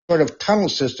sort of tunnel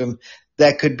system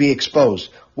that could be exposed.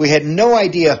 We had no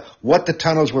idea what the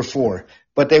tunnels were for,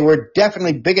 but they were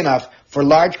definitely big enough for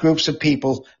large groups of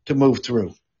people to move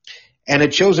through. And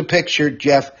it shows a picture,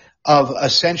 Jeff, of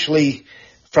essentially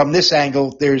from this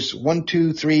angle, there's 1,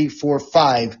 2, 3, 4,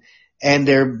 5, and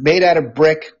they're made out of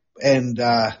brick and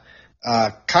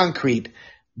concrete,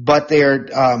 but they're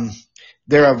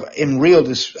in real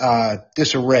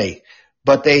disarray.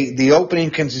 But the opening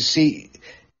can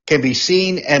be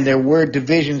seen, and there were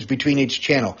divisions between each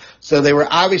channel. So they were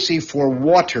obviously for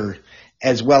water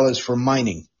as well as for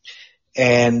mining.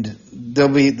 And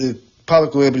the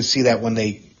public will be able to see that when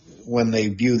they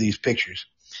view these pictures.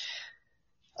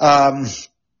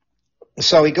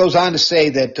 So he goes on to say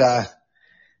that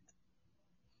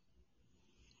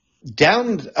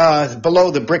down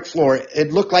below the brick floor,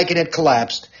 it looked like it had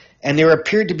collapsed, and there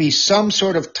appeared to be some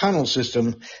sort of tunnel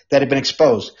system that had been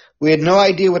exposed. We had no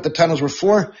idea what the tunnels were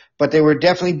for, but they were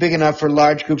definitely big enough for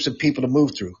large groups of people to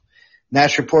move through.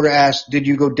 National Reporter asked, "Did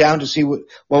you go down to see what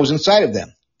was inside of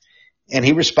them?" And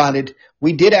he responded,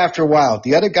 "We did after a while.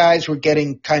 The other guys were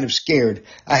getting kind of scared.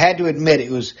 I had to admit it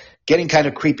was getting kind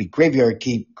of creepy, graveyard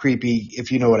creepy,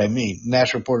 if you know what I mean."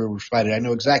 National Reporter responded, "I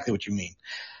know exactly what you mean."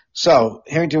 So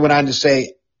Harrington went on to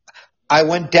say, "I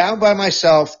went down by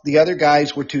myself. The other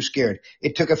guys were too scared.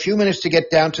 It took a few minutes to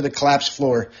get down to the collapsed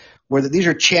floor where these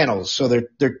are channels. So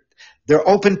they're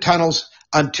open tunnels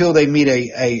until they meet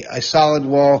a solid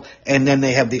wall, and then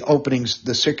they have the openings,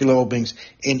 the circular openings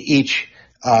in each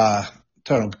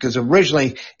tunnel, because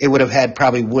originally it would have had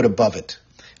probably wood above it,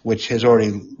 which has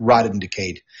already rotted and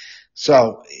decayed.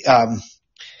 So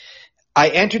I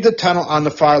entered the tunnel on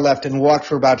the far left and walked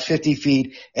for about 50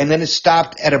 feet, and then it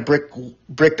stopped at a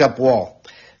bricked up wall.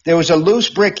 There was a loose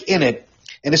brick in it,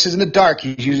 and this is in the dark.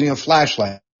 He's using a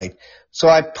flashlight. So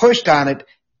I pushed on it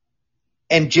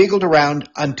and jiggled around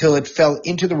until it fell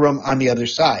into the room on the other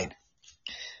side.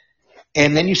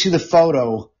 And then you see the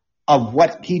photo of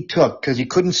what he took, because he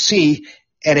couldn't see,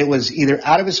 and it was either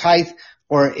out of his height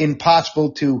or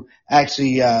impossible to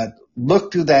actually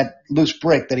look through that loose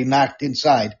brick that he knocked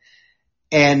inside.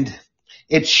 And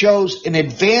it shows an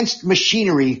advanced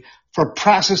machinery for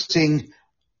processing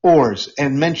ores.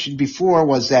 And mentioned before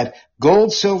was that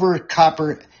gold, silver,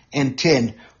 copper, and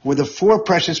tin were the 4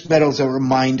 precious metals that were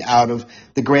mined out of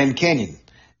the Grand Canyon.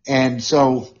 And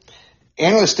so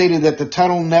analysts stated that the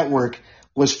tunnel network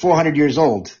was 400 years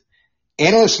old.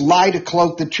 Analysts lie to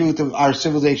cloak the truth of our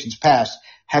civilization's past,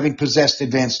 having possessed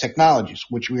advanced technologies,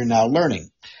 which we are now learning.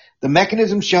 The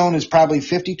mechanism shown is probably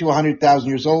 50 to 100,000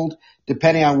 years old,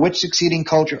 depending on which succeeding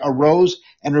culture arose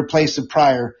and replaced the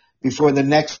prior before the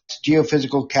next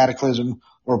geophysical cataclysm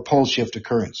or pole shift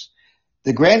occurrence.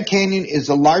 The Grand Canyon is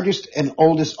the largest and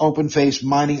oldest open-face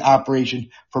mining operation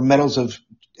for metals of,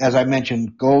 as I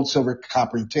mentioned, gold, silver,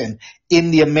 copper, and tin in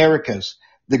the Americas.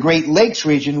 The Great Lakes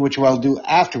region, which I'll do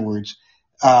afterwards,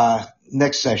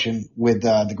 next session with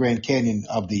the Grand Canyon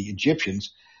of the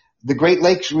Egyptians. The Great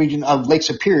Lakes region of Lake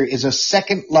Superior is the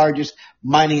second largest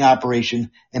mining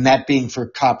operation, and that being for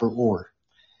copper ore.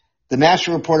 The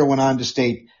national reporter went on to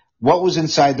state what was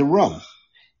inside the room.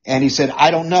 And he said,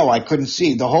 I don't know. I couldn't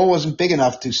see. The hole wasn't big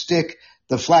enough to stick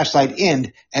the flashlight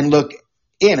in and look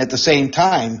in at the same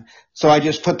time. So I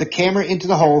just put the camera into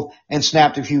the hole and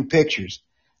snapped a few pictures.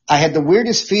 I had the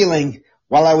weirdest feeling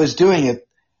while I was doing it,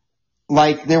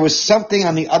 like there was something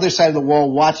on the other side of the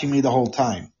wall watching me the whole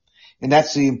time. And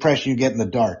that's the impression you get in the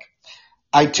dark.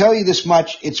 I tell you this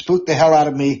much, it spooked the hell out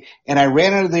of me, and I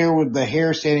ran out of there with the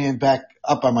hair standing back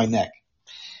up on my neck.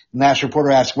 The national reporter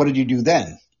asked, what did you do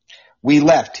then? We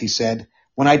left, he said.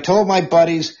 When I told my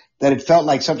buddies that it felt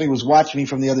like something was watching me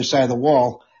from the other side of the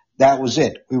wall, that was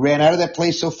it. We ran out of that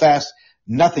place so fast,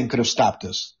 nothing could have stopped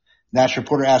us. The national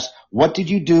reporter asked, what did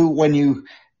you do when you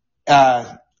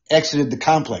exited the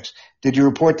complex? Did you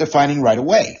report the finding right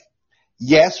away?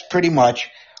 Yes, pretty much.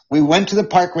 We went to the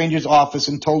park ranger's office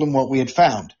and told them what we had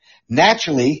found.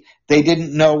 Naturally, they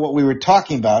didn't know what we were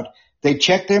talking about. They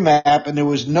checked their map, and there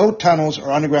was no tunnels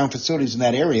or underground facilities in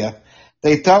that area.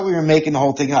 They thought we were making the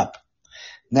whole thing up.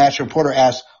 The national reporter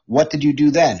asked, what did you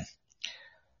do then?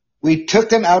 We took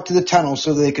them out to the tunnel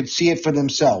so they could see it for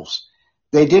themselves.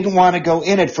 They didn't want to go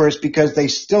in at first because they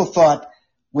still thought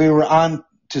we were on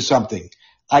to something.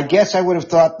 I guess I would have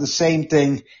thought the same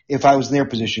thing if I was in their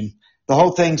position. The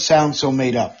whole thing sounds so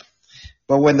made up.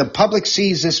 But when the public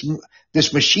sees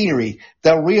this machinery,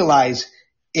 they'll realize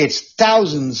it's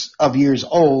thousands of years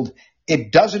old.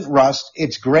 It doesn't rust.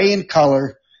 It's gray in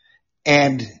color,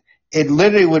 and it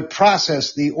literally would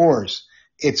process the ores.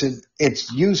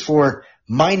 It's used for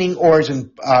mining ores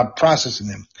and processing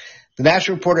them. The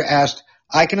national reporter asked,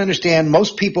 I can understand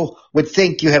most people would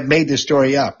think you have made this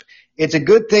story up. It's a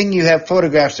good thing you have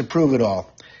photographs to prove it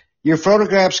all. Your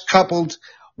photographs, coupled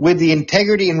with the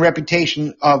integrity and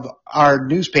reputation of our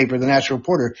newspaper, the National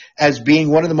Reporter, as being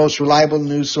one of the most reliable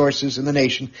news sources in the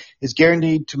nation, is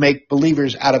guaranteed to make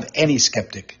believers out of any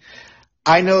skeptic.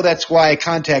 I know that's why I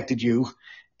contacted you,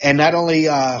 and not only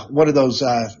one of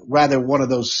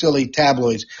those silly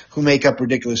tabloids who make up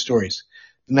ridiculous stories.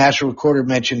 The National Reporter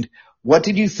mentioned, what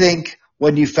did you think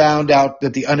when you found out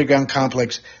that the underground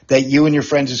complex that you and your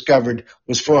friends discovered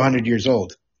was 400 years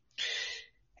old?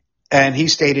 And he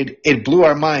stated, it blew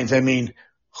our minds. I mean,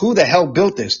 who the hell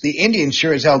built this? The Indians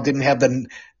sure as hell didn't have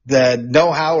the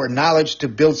know-how or knowledge to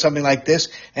build something like this.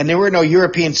 And there were no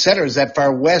European settlers that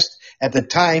far west at the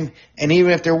time. And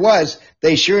even if there was,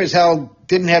 they sure as hell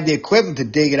didn't have the equipment to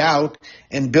dig it out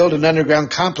and build an underground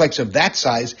complex of that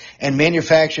size and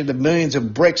manufacture the millions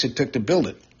of bricks it took to build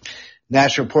it.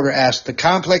 National Reporter asked, the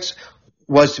complex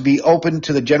was to be open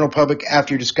to the general public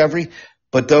after your discovery,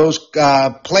 but those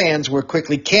plans were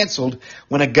quickly canceled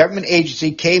when a government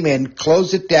agency came in,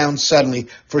 closed it down suddenly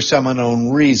for some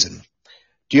unknown reason.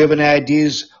 Do you have any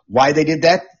ideas why they did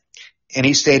that? And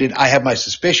he stated, I have my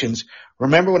suspicions.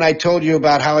 Remember when I told you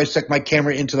about how I stuck my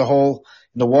camera into the hole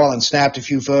in the wall and snapped a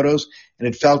few photos, and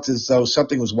it felt as though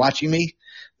something was watching me?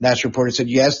 National Reporter said,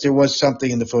 yes, there was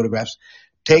something in the photographs.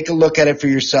 Take a look at it for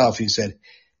yourself, he said.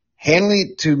 Handing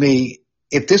it to me,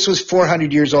 if this was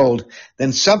 400 years old,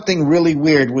 then something really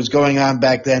weird was going on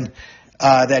back then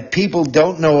that people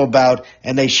don't know about,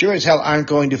 and they sure as hell aren't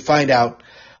going to find out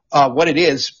what it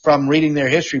is from reading their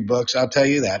history books, I'll tell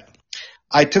you that.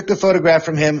 I took the photograph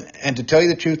from him, and to tell you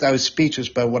the truth, I was speechless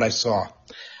by what I saw.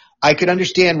 I could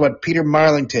understand what Peter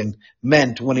Marlington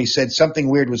meant when he said something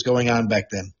weird was going on back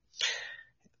then.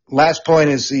 Last point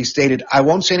is he stated, I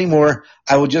won't say any more.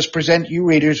 I will just present you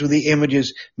readers with the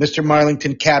images Mr.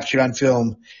 Marlington captured on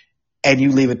film, and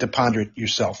you leave it to ponder it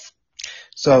yourself.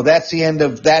 So that's the end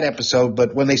of that episode.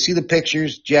 But when they see the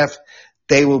pictures, Jeff,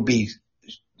 they will be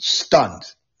stunned.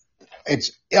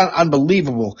 It's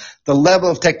unbelievable. The level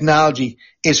of technology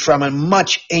is from a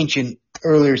much ancient,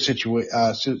 earlier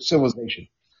civilization.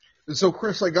 So,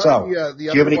 Chris, I got the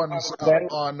other ones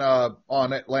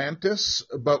on Atlantis,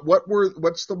 but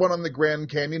what's the one on the Grand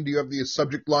Canyon? Do you have the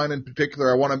subject line in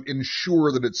particular? I want to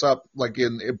ensure that it's up like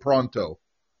in pronto.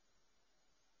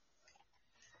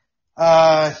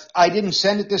 I didn't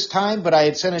send it this time, but I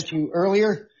had sent it to you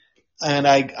earlier, and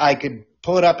I could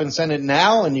pull it up and send it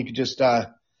now, and you could just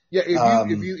if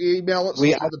you email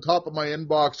it at the top of my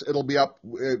inbox, it'll be up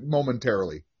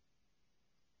momentarily.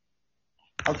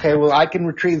 Okay, well, I can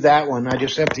retrieve that one. I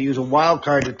just have to use a wild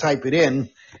card to type it in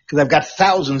because I've got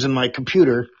thousands in my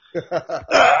computer.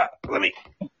 Let me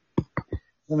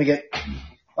get.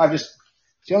 It's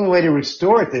the only way to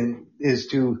restore it then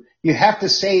is you have to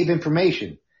save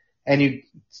information, and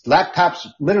laptops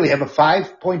literally have a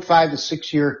 5.5 to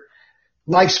 6 year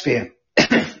lifespan,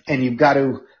 and you've got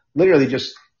to literally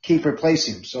just keep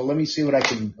replacing them. So let me see what I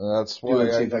can That's do. why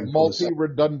And see if I can pull this up.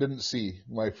 multi-redundancy,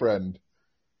 my friend.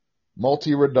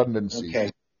 Multi-redundancy.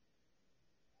 Okay.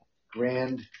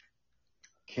 Grand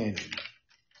Canyon.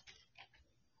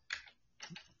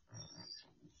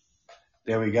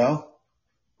 There we go.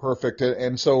 Perfect.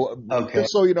 And so, Okay.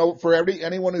 just so you know, for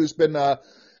anyone who's been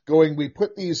going, we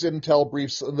put these Intel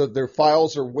briefs, their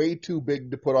files are way too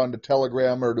big to put onto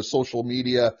Telegram or to social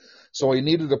media, so I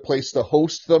needed a place to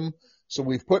host them. So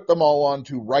we've put them all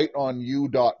onto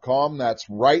writeonyou.com. That's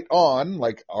right on,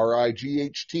 like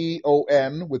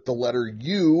RIGHTON with the letter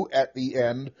U at the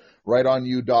end,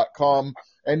 writeonyou.com.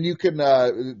 And you can,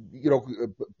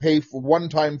 pay for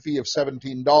one-time fee of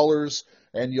 $17,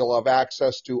 and you'll have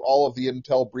access to all of the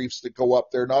Intel briefs that go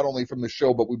up there, not only from the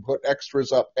show, but we put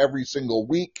extras up every single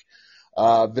week.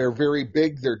 They're very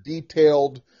big, they're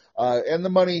detailed, and the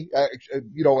money,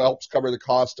 helps cover the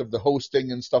cost of the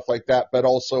hosting and stuff like that, but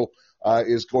also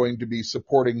is going to be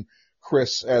supporting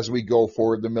Chris as we go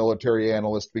forward, the military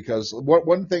analyst, because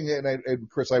one thing, and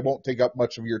Chris, I won't take up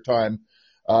much of your time,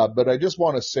 but I just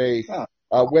want to say,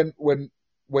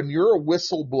 when you're a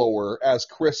whistleblower, as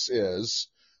Chris is,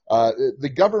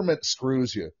 the government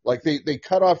screws you. Like they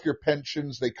cut off your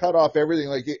pensions, they cut off everything.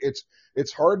 Like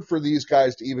it's hard for these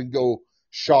guys to even go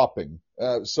shopping.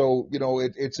 So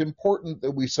it's important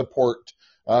that we support.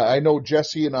 I know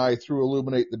Jesse and I, through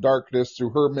Illuminate the Darkness, through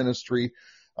her ministry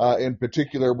in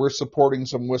particular, we're supporting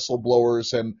some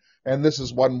whistleblowers, and this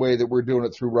is one way that we're doing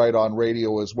it through Right On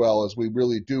Radio as well, as we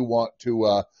really do want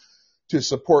to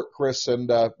support Chris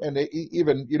and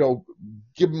even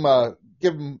give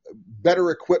him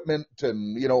better equipment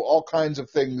and all kinds of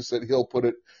things that he'll put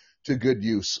it to good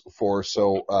use for.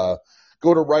 So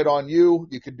go to Right On You.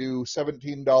 You can do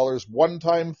 $17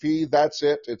 one-time fee. That's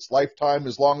it. It's lifetime.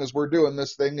 As long as we're doing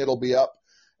this thing, it'll be up.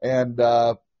 And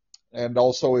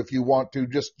also, if you want to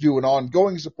just do an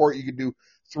ongoing support, you can do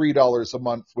 $3 a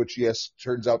month, which, yes,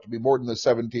 turns out to be more than the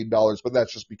 $17, but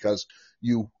that's just because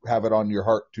you have it on your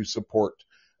heart to support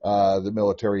the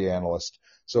military analyst.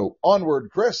 So onward,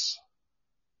 Chris.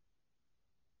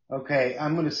 Okay,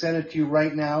 I'm going to send it to you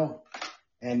right now,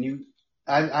 and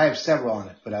I have several on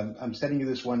it, but I'm sending you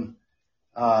this one,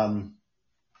 the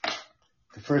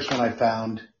first one I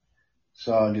found,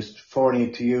 so I'm just forwarding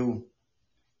it to you,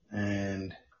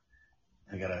 and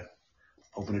I gotta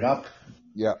open it up.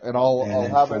 Yeah, and I'll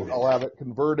have it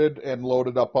converted and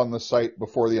loaded up on the site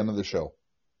before the end of the show.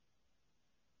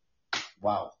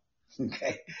 Wow.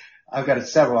 Okay, I've got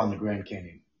several on the Grand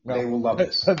Canyon. No, they will love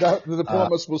this. The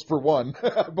promise was for one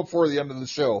before the end of the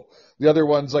show. The other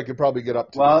ones I could probably get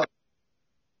up to.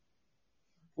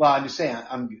 Well, I'm just saying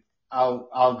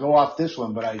I'll go off this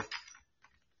one, but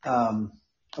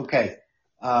okay.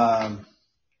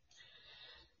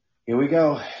 Here we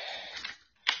go.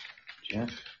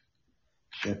 Jeff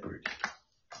Shepard.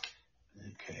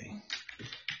 Okay.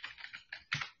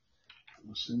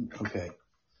 Listen. Okay.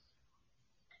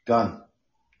 Done.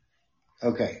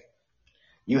 Okay.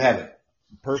 You have it.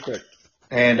 Perfect.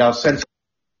 And I'll send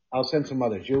some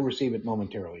others. You'll receive it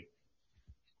momentarily.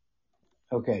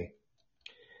 Okay.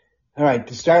 All right.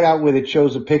 To start out with, it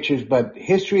shows the pictures, but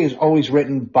history is always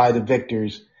written by the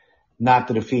victors, not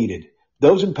the defeated.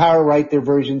 Those in power write their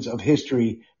versions of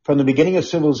history from the beginning of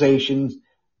civilization,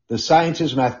 the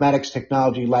sciences, mathematics,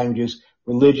 technology, languages,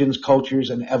 religions, cultures,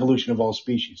 and evolution of all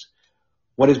species.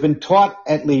 What has been taught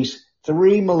at least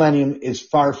 3 millennium is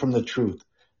far from the truth.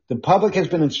 The public has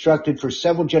been instructed for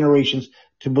several generations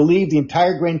to believe the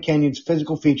entire Grand Canyon's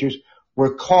physical features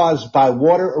were caused by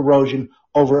water erosion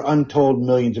over untold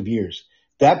millions of years.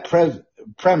 That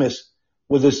premise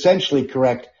was essentially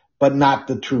correct, but not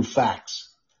the true facts.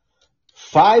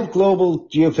 5 global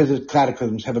geophysical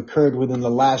cataclysms have occurred within the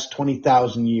last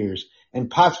 20,000 years, and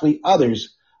possibly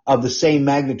others of the same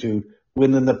magnitude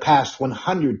within the past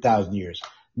 100,000 years,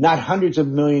 not hundreds of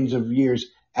millions of years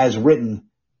as written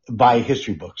by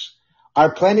history books.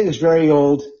 Our planet is very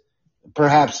old,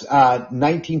 perhaps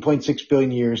 19.6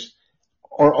 billion years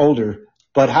or older,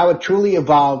 but how it truly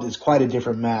evolved is quite a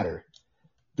different matter.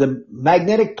 The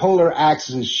magnetic polar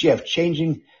axes shift,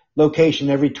 changing location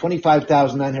every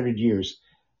 25,900 years.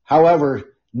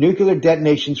 However, nuclear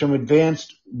detonations from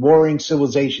advanced warring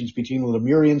civilizations between the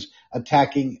Atlanteans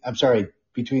attacking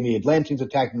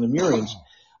Lemurians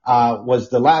was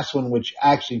the last one which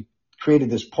actually created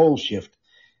this pole shift,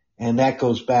 and that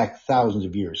goes back thousands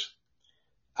of years.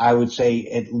 I would say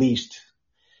at least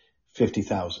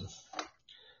 50,000.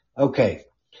 Okay.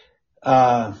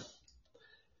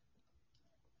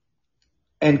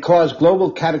 And caused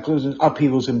global cataclysms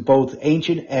upheavals in both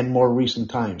ancient and more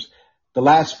recent times. the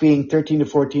last being 13 to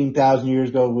 14,000 years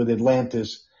ago with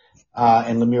Atlantis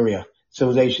and Lemuria,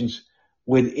 civilizations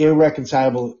with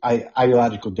irreconcilable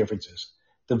ideological differences.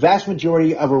 The vast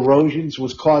majority of erosions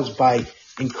was caused by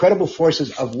incredible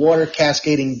forces of water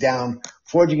cascading down,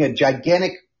 forging a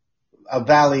gigantic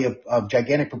valley of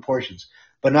gigantic proportions.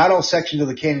 But not all sections of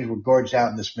the canyons were gorged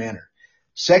out in this manner.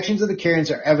 Sections of the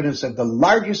canyons are evidence of the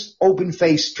largest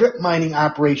open-face strip mining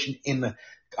operation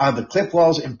on the cliff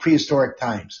walls in prehistoric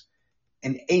times,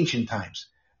 in ancient times.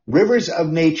 Rivers of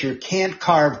nature can't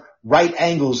carve right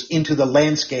angles into the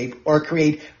landscape or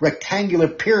create rectangular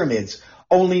pyramids.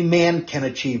 Only man can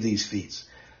achieve these feats.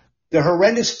 The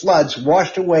horrendous floods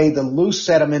washed away the loose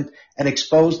sediment and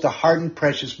exposed the hardened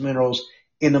precious minerals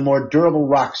in the more durable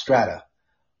rock strata.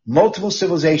 Multiple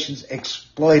civilizations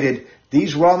exploited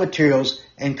these raw materials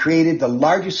and created the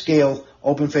largest scale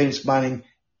open-face mining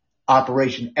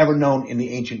operation ever known in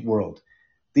the ancient world.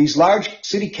 These large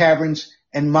city caverns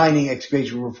and mining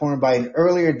excavations were performed by an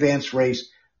earlier advanced race,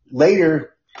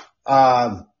 later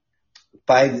by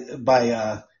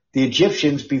the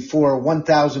Egyptians before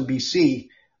 1000 BC,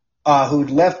 who'd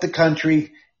left the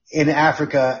country in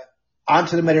Africa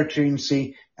onto the Mediterranean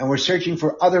Sea and were searching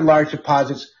for other large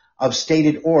deposits of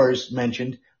stated ores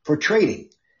mentioned for trading.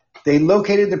 They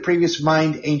located the previous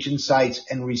mined ancient sites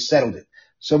and resettled it.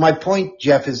 So my point,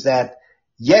 Jeff, is that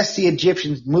yes, the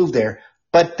Egyptians moved there,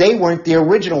 but they weren't the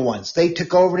original ones. They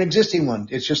took over an existing one.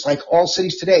 It's just like all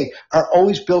cities today are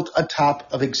always built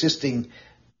atop of existing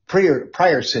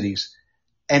prior cities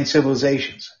and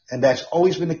civilizations. And that's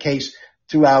always been the case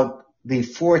throughout the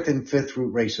fourth and fifth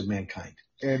root race of mankind.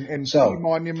 And key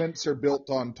monuments are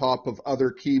built on top of other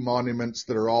key monuments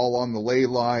that are all on the ley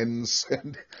lines,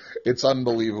 and it's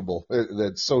unbelievable.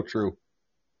 That's so true.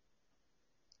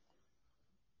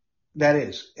 That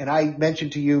is. And I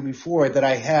mentioned to you before that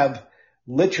I have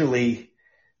literally,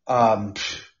 I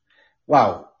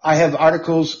have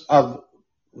articles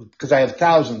because I have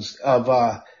thousands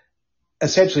of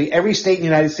essentially every state in the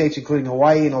United States, including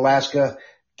Hawaii and Alaska,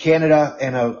 Canada,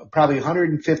 and probably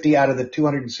 150 out of the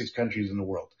 206 countries in the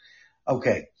world.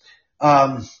 Okay.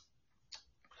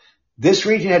 This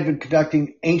region had been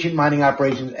conducting ancient mining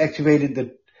operations,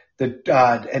 excavated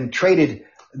and traded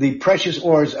the precious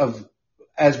ores of,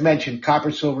 as mentioned,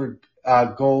 copper, silver,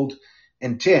 gold,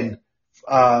 and tin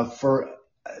for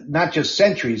not just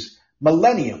centuries,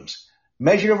 millenniums.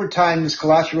 Measured over time, this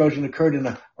colossal erosion occurred in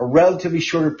a relatively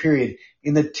shorter period,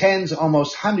 in the tens,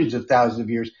 almost hundreds of thousands of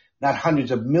years, not hundreds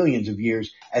of millions of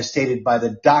years, as stated by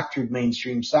the doctored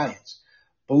mainstream science.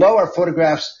 Below are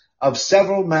photographs of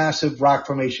several massive rock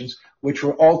formations which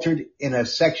were altered in a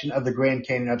section of the Grand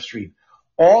Canyon upstream.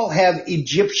 All have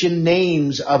Egyptian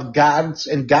names of gods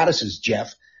and goddesses,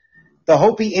 Jeff. The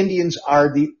Hopi Indians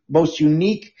are the most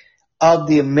unique of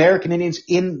the American Indians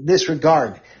in this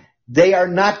regard. They are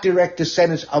not direct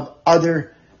descendants of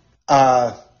other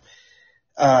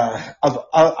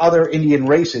Indian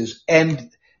races,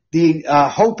 and the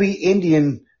Hopi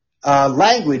Indian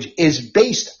language is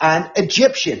based on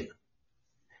Egyptian.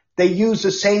 They use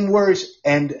the same words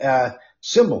and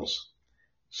symbols.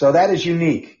 So that is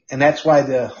unique. And that's why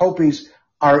the Hopis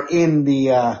are in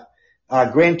the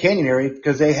Grand Canyon area,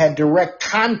 because they had direct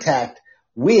contact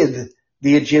with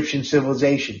the Egyptian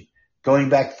civilization going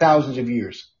back thousands of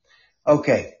years.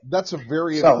 Okay. That's a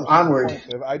very so onward.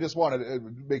 Point. I just wanted to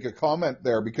make a comment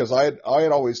there, because I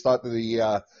had always thought that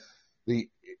the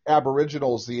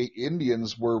Aboriginals, the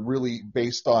Indians, were really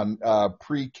based on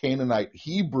pre-Canaanite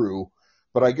Hebrew,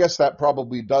 but I guess that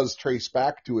probably does trace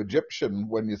back to Egyptian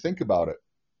when you think about it.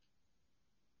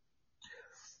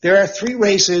 There are three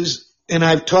races, and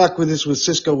I've talked with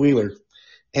Cisco Wheeler,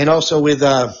 and also with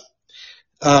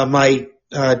my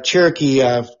Cherokee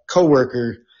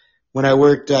coworker when I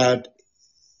worked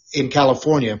in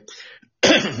California,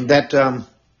 that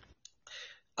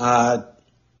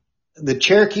the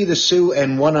Cherokee, the Sioux,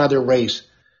 and one other race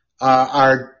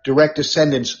are direct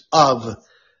descendants of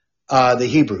the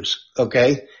Hebrews,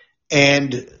 okay?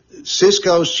 And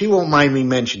Cisco's, she won't mind me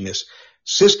mentioning this,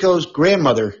 Cisco's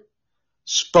grandmother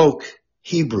spoke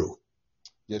Hebrew.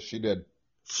 Yes, she did.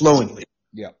 Fluently.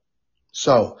 Yeah.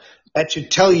 So that should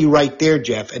tell you right there,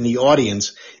 Jeff, and the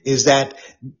audience, is that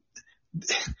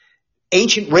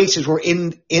ancient races were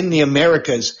in the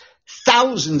Americas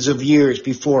thousands of years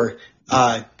before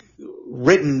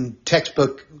written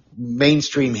textbook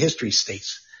mainstream history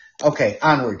states. Okay,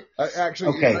 onward.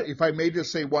 Actually, okay. If I may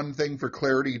just say one thing for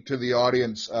clarity to the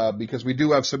audience, because we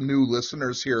do have some new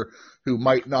listeners here who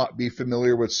might not be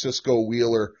familiar with Cisco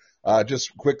Wheeler.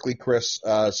 Just quickly, Chris.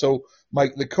 So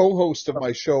the co-host of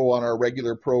my show on our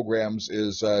regular programs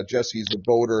is Jesse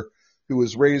Zaboter, who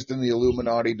was raised in the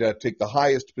Illuminati to take the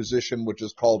highest position, which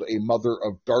is called a Mother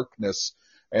of Darkness.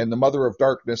 And the Mother of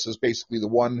Darkness is basically the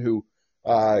one who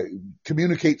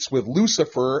communicates with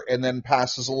Lucifer and then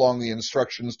passes along the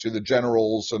instructions to the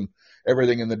generals and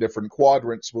everything in the different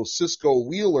quadrants. Well, Cisco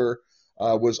Wheeler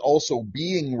was also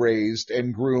being raised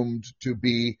and groomed to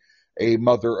be a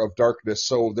Mother of Darkness.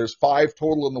 So there's 5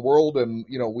 total in the world, and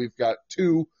we've got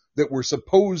 2 that were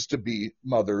supposed to be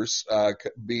mothers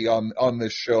be on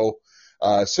this show.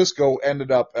 Cisco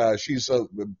ended up she's a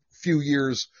few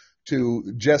years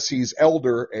to Jesse's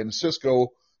elder, and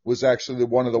Cisco was actually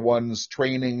one of the ones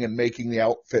training and making the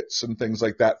outfits and things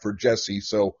like that for Jesse.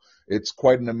 So it's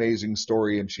quite an amazing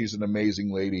story, and she's an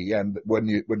amazing lady. And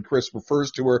when Chris refers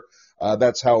to her,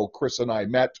 that's how Chris and I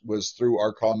met, was through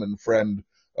our common friend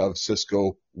of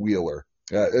Cisco Wheeler.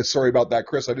 Sorry about that,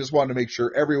 Chris. I just wanted to make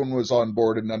sure everyone was on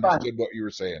board and understood what you were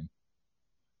saying.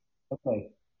 Okay.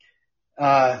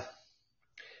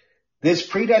 This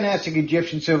pre-dynastic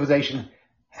Egyptian civilization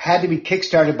had to be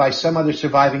kickstarted by some other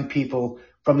surviving people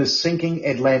from the sinking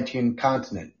Atlantean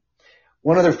continent.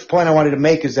 One other point I wanted to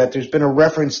make is that there's been a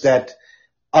reference that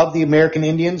of the American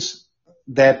Indians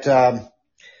that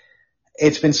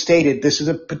it's been stated, this is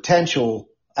a potential,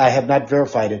 I have not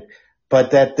verified it,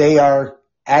 but that they are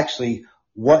actually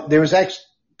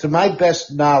to my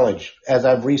best knowledge, as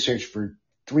I've researched for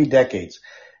 3 decades,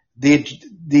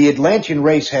 the Atlantean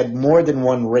race had more than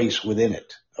one race within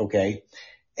it, okay?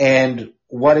 And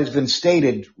what has been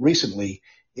stated recently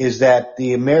is that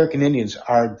the American Indians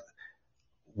are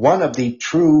one of the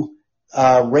true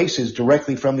races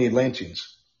directly from the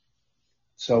Atlanteans.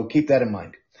 So keep that in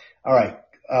mind. All right.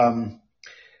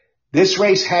 This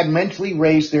race had mentally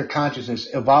raised their consciousness,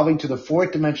 evolving to the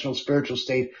 4th dimensional spiritual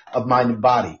state of mind and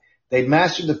body. They'd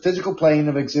mastered the physical plane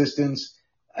of existence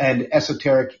and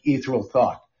esoteric ethereal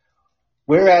thought.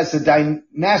 Whereas the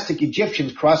dynastic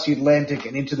Egyptians crossed the Atlantic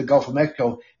and into the Gulf of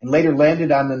Mexico and later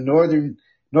landed on the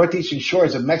northeastern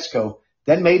shores of Mexico,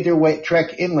 then made their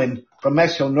trek inland from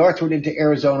Mexico northward into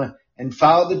Arizona and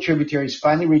followed the tributaries,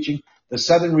 finally reaching the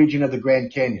southern region of the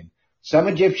Grand Canyon. Some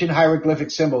Egyptian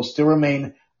hieroglyphic symbols still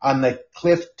remain on the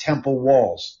cliff temple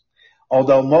walls,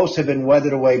 although most have been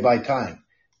weathered away by time.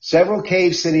 Several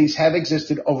cave cities have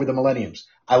existed over the millenniums.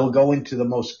 I will go into the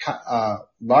most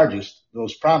largest, the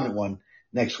most prominent one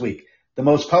next week. The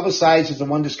most publicized is the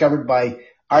one discovered by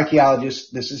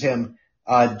archaeologist, this is him,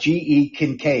 G.E.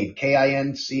 Kincaid,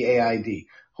 Kincaid,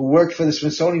 who worked for the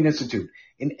Smithsonian Institute.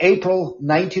 In April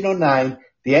 1909,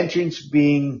 the entrance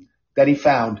that he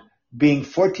found being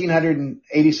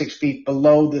 1,486 feet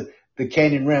below the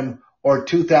canyon rim, or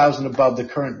 2,000 above the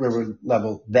current river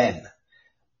level then.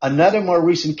 Another more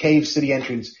recent cave city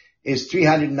entrance is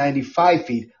 395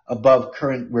 feet above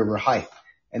current river height,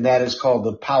 and that is called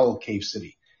the Powell Cave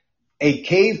City. A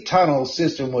cave tunnel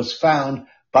system was found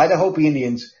by the Hopi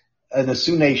Indians in the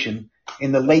Sioux Nation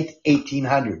in the late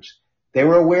 1800s. They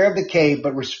were aware of the cave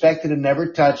but respected and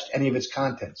never touched any of its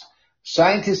contents.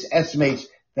 Scientists estimate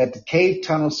that the cave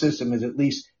tunnel system is at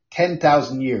least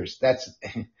 10,000 years. That's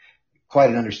quite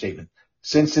an understatement.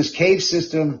 Since this cave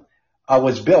system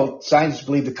was built, scientists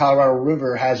believe the Colorado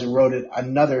River has eroded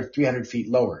another 300 feet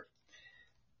lower.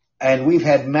 And we've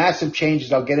had massive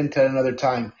changes, I'll get into another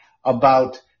time,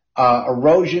 about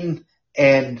erosion,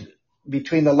 and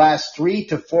between the last 300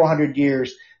 to 400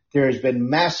 years, there has been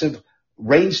massive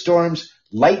rainstorms,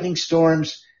 lightning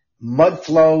storms, mud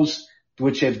flows,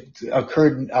 which have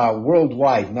occurred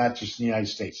worldwide, not just in the United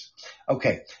States.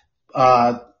 Okay.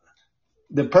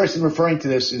 The person referring to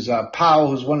this is Powell,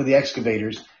 who's one of the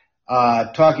excavators,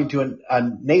 talking to a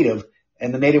native,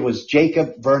 and the native was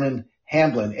Jacob Vernon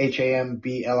Hamblin, Hamblin,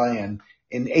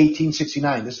 in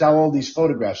 1869. This is how old these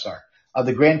photographs are, of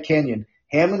the Grand Canyon.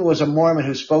 Hamblin was a Mormon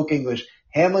who spoke English.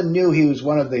 Hamblin knew he was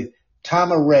one of the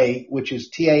Tama-Re, which is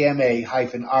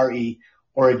Tama-Re,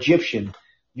 or Egyptian,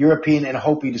 European, and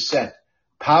Hopi descent.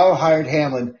 Powell hired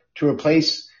Hamblin to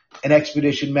replace an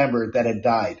expedition member that had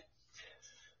died.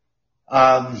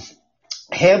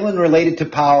 Hamblin related to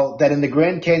Powell that in the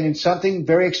Grand Canyon something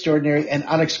very extraordinary and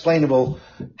unexplainable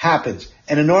happens.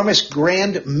 An enormous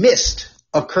grand mist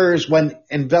occurs when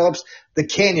envelops the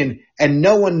canyon, and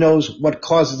no one knows what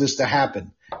causes this to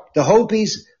happen. The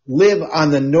Hopis live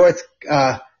on the North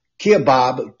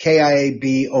Kiabob,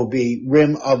 Kiabob,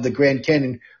 rim of the Grand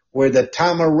Canyon, where the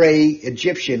Tama-Re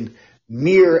Egyptian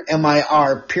Mir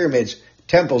pyramids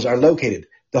temples are located.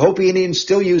 The Hopi Indians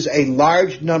still use a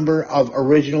large number of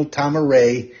original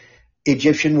Tama-Re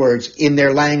Egyptian words in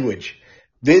their language.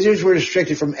 Visitors were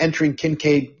restricted from entering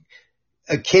Kincaid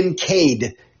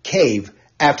Cave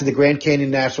after the Grand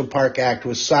Canyon National Park Act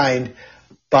was signed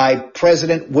by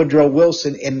President Woodrow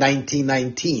Wilson in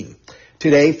 1919.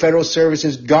 Today, federal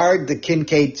services guard the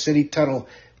Kincaid City Tunnel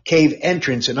cave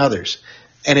entrance and others.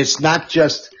 And it's not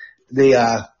just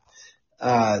it's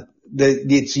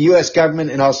the U.S. government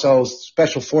and also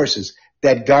special forces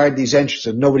that guard these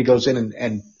entrances. Nobody goes in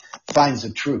and finds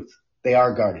the truth. They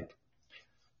are guarded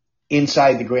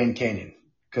inside the Grand Canyon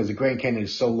because the Grand Canyon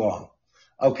is so long.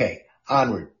 Okay,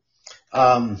 onward.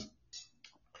 Let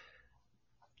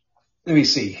me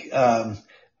see.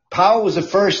 Powell was the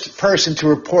first person to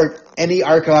report any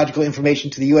archaeological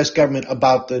information to the U.S. government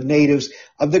about the natives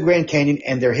of the Grand Canyon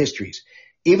and their histories.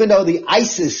 Even though the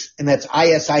Isis, and that's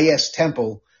ISIS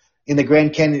temple in the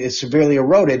Grand Canyon is severely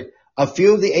eroded, a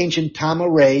few of the ancient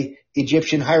Tama-Re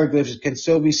Egyptian hieroglyphs can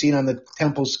still be seen on the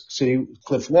temple's city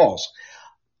cliff walls.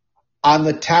 On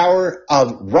the Tower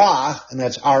of Ra, and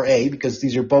that's R-A, because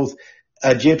these are both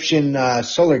Egyptian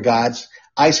solar gods.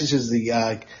 Isis is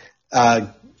the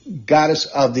goddess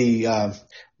of the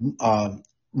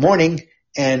morning,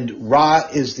 and Ra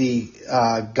is the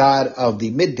god of the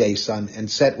midday sun, and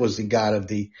Set was the god of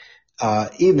the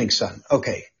evening sun.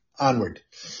 Okay, onward.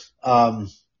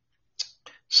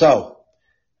 So,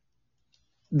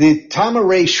 the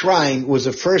Tama-Re Shrine was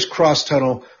the first cross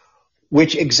tunnel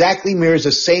which exactly mirrors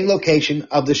the same location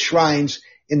of the shrines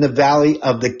in the Valley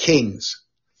of the Kings.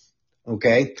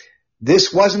 Okay?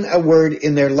 This wasn't a word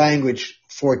in their language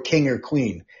for king or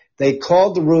queen. They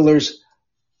called the rulers,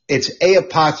 it's A'',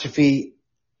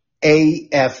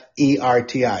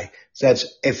 A-F-E-R-T-I. So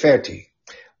that's Eferti,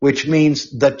 which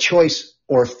means the choice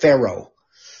or pharaoh.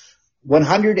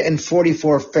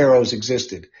 144 pharaohs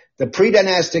existed. The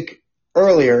pre-dynastic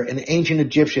earlier and ancient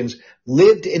Egyptians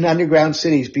lived in underground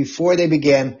cities before they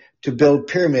began to build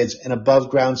pyramids and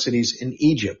above-ground cities in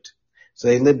Egypt. So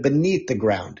they lived beneath the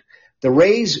ground. The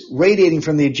rays radiating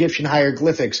from the Egyptian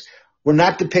hieroglyphics were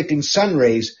not depicting sun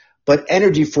rays, but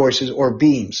energy forces or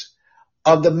beams.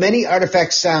 Of the many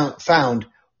artifacts found,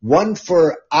 one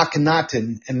for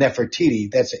Akhenaten and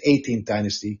Nefertiti, that's the 18th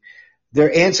dynasty,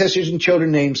 their ancestors and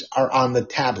children names are on the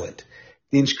tablet.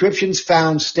 The inscriptions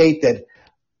found state that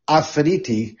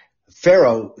Aphrodite,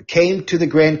 Pharaoh, came to the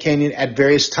Grand Canyon at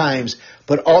various times,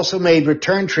 but also made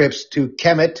return trips to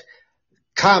Kemet,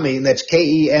 Kami, and that's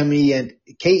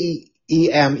K-E-M-E-T,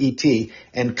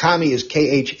 and Kami is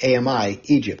K-H-A-M-I,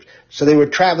 Egypt. So they were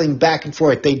traveling back and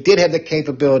forth. They did have the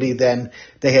capability then.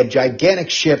 They had gigantic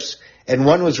ships, and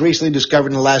one was recently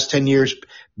discovered in the last 10 years,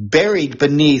 buried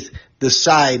beneath the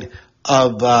side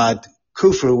of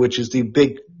Khufu, which is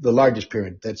the largest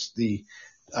pyramid. That's the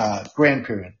Grand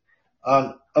Pyramid.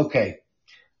 Okay.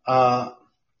 The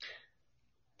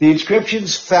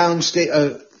inscriptions found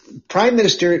Prime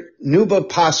Minister Nubar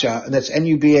Pasha, and that's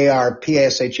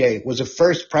Nubar-Pasha, was the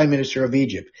first Prime Minister of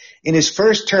Egypt. In his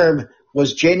first term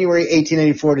was January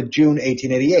 1884 to June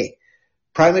 1888.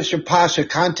 Prime Minister Pasha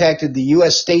contacted the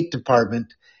U.S. State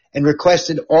Department and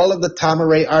requested all of the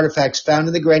Tama-Re artifacts found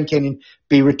in the Grand Canyon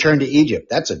be returned to Egypt.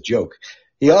 That's a joke.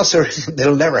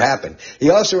 That'll never happen.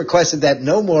 He also requested that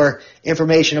no more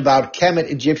information about Kemet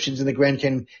Egyptians in the Grand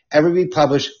Canyon ever be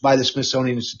published by the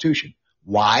Smithsonian Institution.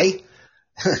 Why?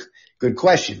 Good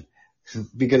question.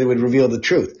 Because it would reveal the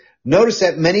truth. Notice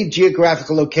that many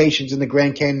geographical locations in the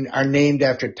Grand Canyon are named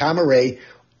after Tama-Re,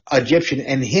 Egyptian,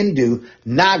 and Hindu,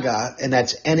 Naga, and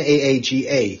that's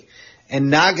N-A-A-G-A. And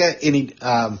Naga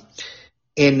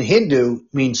in Hindu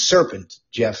means serpent,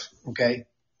 Jeff, okay?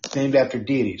 It's named after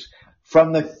deities.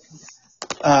 From the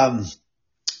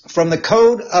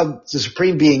code of the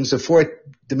supreme beings, the fourth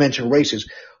dimensional races,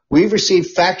 we've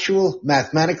received factual,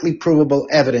 mathematically provable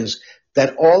evidence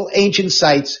that all ancient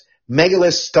sites,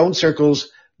 megaliths, stone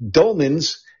circles,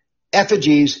 dolmens,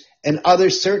 effigies, and other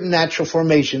certain natural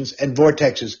formations and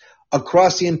vortexes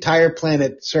across the entire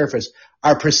planet surface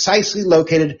are precisely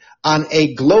located on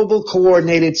a global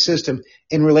coordinated system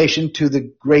in relation to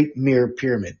the Great Mir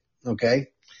Pyramid. Okay?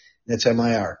 That's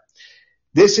MIR.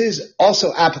 This is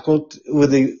also applicable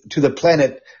to the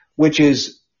planet, which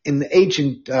is in the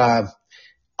ancient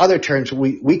other terms,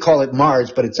 we call it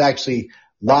Mars, but it's actually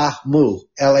Lah-Mu,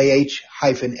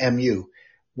 Lah-mu.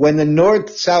 When the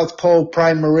north-south pole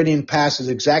prime meridian passes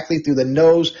exactly through the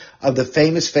nose of the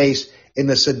famous face in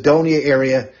the Cydonia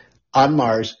area on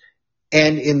Mars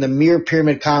and in the Mir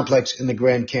Pyramid complex in the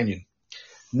Grand Canyon.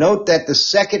 Note that the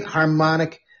second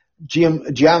harmonic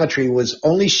geometry was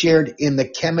only shared in the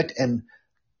Kemet and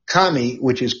Kami,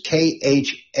 which is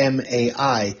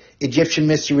K-H-M-A-I, Egyptian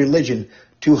mystery religion,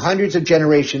 to hundreds of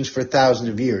generations for thousands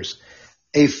of years.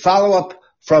 A follow-up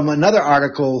from another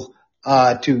article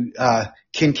to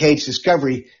Kincaid's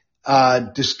discovery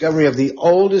of the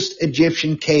oldest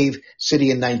Egyptian cave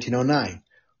city in 1909.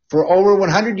 For over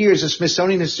 100 years, the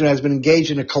Smithsonian Institute has been engaged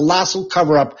in a colossal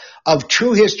cover-up of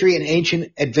true history and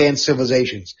ancient advanced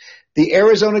civilizations. The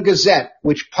Arizona Gazette,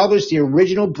 which published the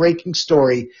original breaking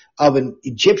story of an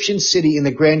Egyptian city in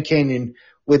the Grand Canyon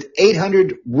with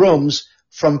 800 rooms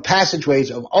from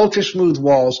passageways of ultra-smooth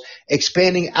walls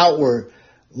expanding outward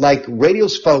like radial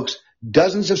spokes,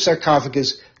 dozens of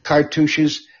sarcophagus,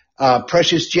 cartouches,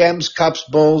 precious gems, cups,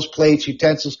 bowls, plates,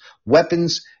 utensils,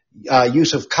 weapons,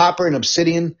 use of copper and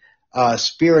obsidian,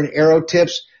 spear and arrow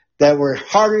tips that were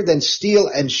harder than steel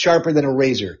and sharper than a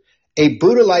razor, a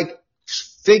Buddha-like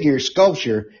figure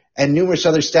sculpture, and numerous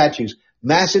other statues,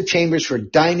 massive chambers for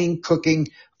dining, cooking,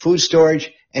 food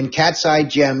storage, and cat's eye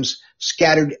gems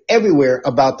scattered everywhere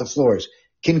about the floors.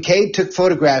 Kincaid took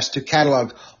photographs to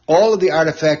catalog all of the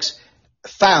artifacts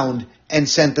found and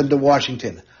sent them to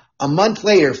Washington. A month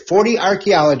later, 40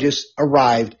 archaeologists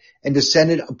arrived and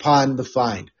descended upon the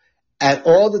find. At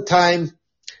all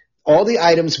the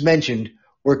items mentioned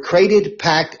were crated,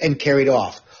 packed, and carried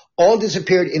off. All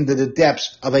disappeared into the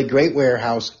depths of a great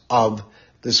warehouse of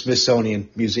the Smithsonian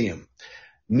Museum.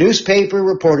 Newspaper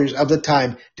reporters of the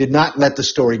time did not let the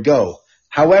story go.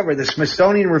 However, the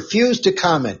Smithsonian refused to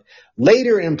comment.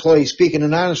 Later, an employee, speaking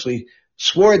anonymously,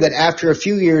 swore that after a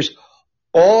few years,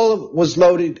 all was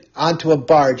loaded onto a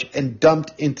barge and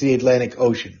dumped into the Atlantic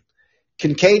Ocean.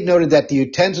 Kincaid noted that the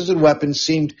utensils and weapons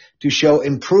seemed to show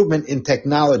improvement in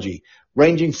technology,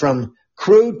 ranging from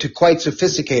crude to quite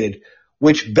sophisticated,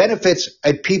 which benefits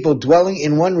a people dwelling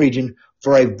in one region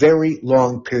for a very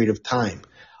long period of time.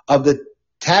 Of the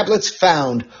tablets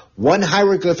found, one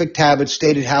hieroglyphic tablet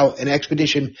stated how an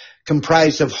expedition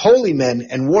comprised of holy men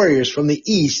and warriors from the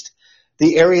east,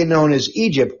 the area known as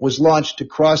Egypt, was launched to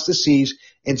cross the seas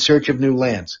in search of new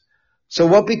lands. So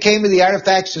what became of the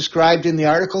artifacts described in the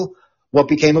article? What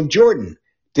became of Jordan?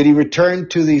 Did he return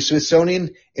to the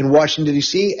Smithsonian in Washington,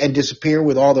 D.C. and disappear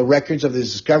with all the records of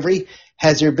his discovery?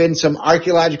 Has there been some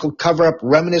archaeological cover-up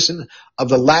reminiscent of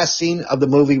the last scene of the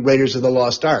movie Raiders of the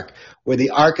Lost Ark, where the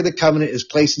Ark of the Covenant is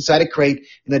placed inside a crate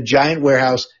in a giant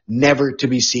warehouse never to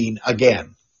be seen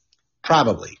again?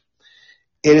 Probably.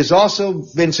 It has also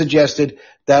been suggested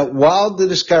that while the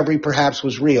discovery perhaps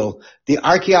was real, the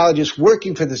archaeologists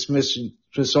working for the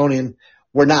Smithsonian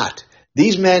were not.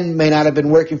 These men may not have been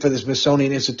working for the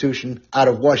Smithsonian Institution out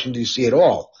of Washington, D.C. at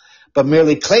all, but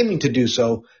merely claiming to do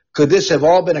so. Could this have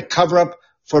all been a cover-up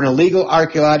for an illegal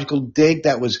archaeological dig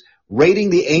that was raiding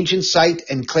the ancient site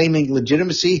and claiming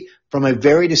legitimacy from a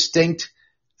very distinct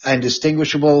and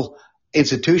distinguishable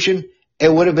institution?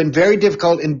 It would have been very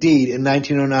difficult indeed in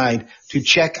 1909 to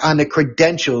check on the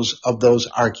credentials of those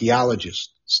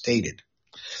archaeologists stated.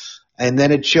 And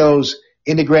then it shows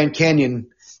in the Grand Canyon,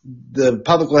 the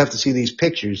public will have to see these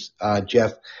pictures,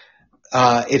 Jeff.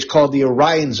 It's called the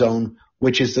Orion Zone,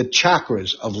 which is the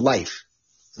chakras of life.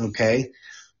 Okay.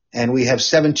 And we have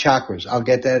 7 chakras. I'll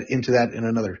get into that in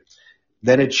another.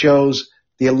 Then it shows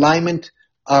the alignment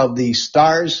of the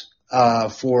stars,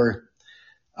 for,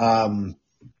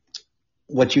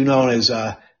 what you know as,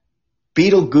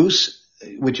 Betelgeuse,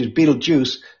 which is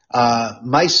Betelgeuse,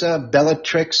 Misa,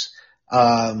 Bellatrix,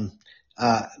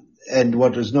 and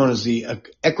what is known as the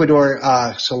Ecuador,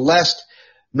 Celeste,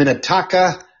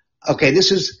 Minataka. Okay.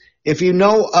 This is, if you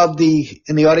know of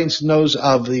in the audience knows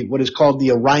of what is called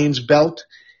the Orion's Belt,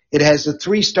 it has the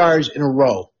 3 stars in a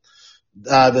row.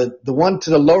 The one to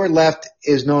the lower left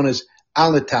is known as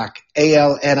Alnitak,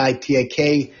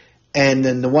 A-L-N-I-T-A-K, and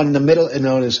then the one in the middle is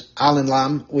known as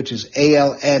Alnilam, which is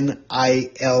A-L-N-I-L-A-M,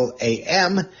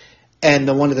 and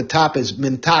the one at the top is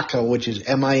Mintaka, which is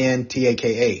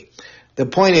M-I-N-T-A-K-A. The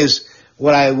point is,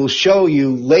 what I will show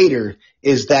you later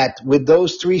is that with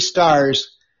those 3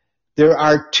 stars, there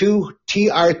are 2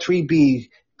 TR3B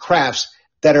crafts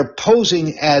that are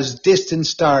posing as distant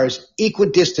stars,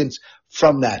 equidistant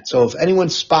from that. So if anyone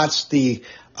spots the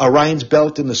Orion's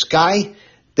Belt in the sky,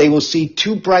 they will see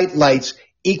 2 bright lights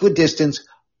equidistant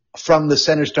from the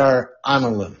center star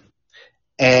Alnilam.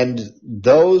 And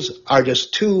those are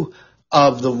just 2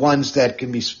 of the ones that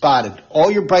can be spotted. All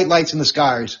your bright lights in the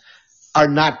skies are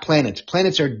not planets.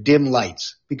 Planets are dim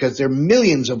lights because they're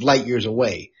millions of light years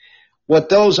away. What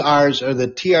those are the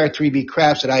TR3B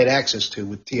crafts that I had access to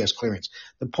with TS clearance.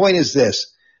 The point is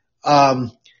this,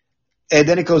 and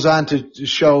then it goes on to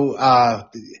show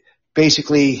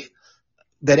basically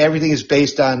that everything is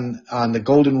based on the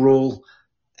Golden Rule,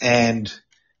 and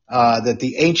that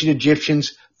the ancient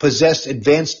Egyptians possessed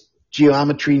advanced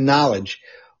geometry knowledge,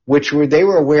 they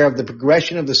were aware of the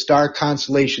progression of the star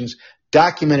constellations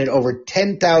documented over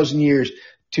 10,000 years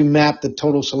to map the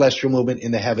total celestial movement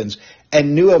in the heavens,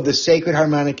 and knew of the sacred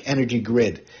harmonic energy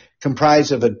grid,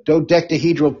 comprised of a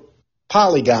dodecahedral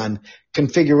polygon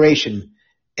configuration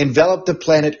envelop the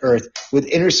planet Earth with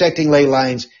intersecting ley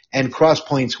lines and cross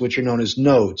points, which are known as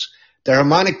nodes. The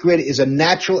harmonic grid is a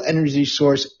natural energy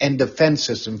source and defense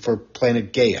system for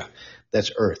planet Gaia.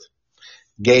 That's Earth.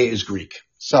 Gaia is Greek.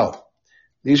 So,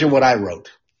 these are what I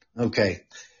wrote. Okay.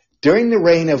 During the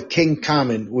reign of King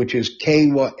Khamun, which is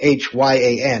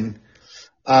Khyan,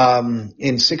 in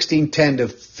 1610 to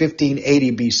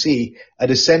 1580 BC, a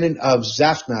descendant of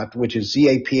Zaphnat, which is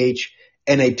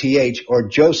Zaphnat, or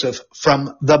Joseph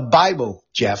from the Bible,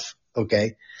 Jeff,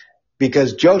 okay?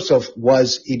 Because Joseph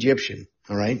was Egyptian,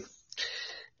 all right?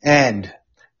 And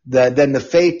then the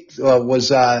faith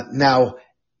was now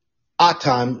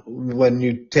Aten, when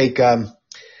you take,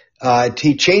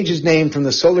 he changed his name from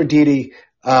the solar deity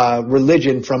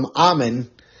religion from Amen,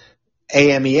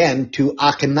 Amen, to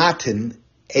Akhenaten,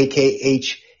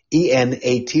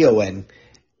 Akhenaton,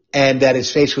 and that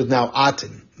his face was now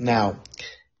Aten. Now,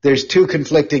 there's two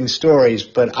conflicting stories,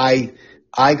 but I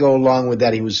go along with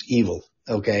that he was evil,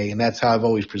 okay, and that's how I've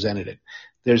always presented it.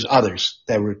 There's others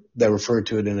that refer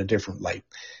to it in a different light.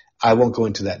 I won't go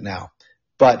into that now.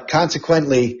 But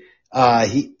consequently,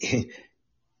 Akhenaten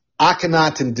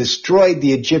destroyed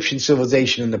the Egyptian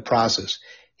civilization in the process.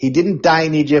 He didn't die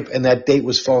in Egypt, and that date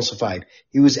was falsified.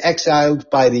 He was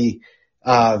exiled by the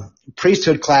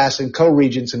priesthood class and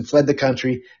co-regents and fled the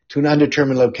country to an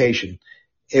undetermined location.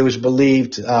 It was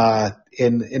believed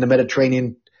in the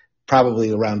Mediterranean,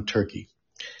 probably around Turkey,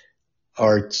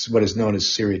 or it's what is known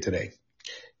as Syria today.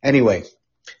 Anyway,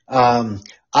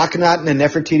 Akhenaten and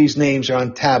Nefertiti's names are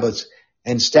on tablets,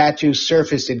 and statues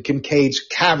surfaced in Kincaid's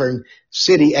Cavern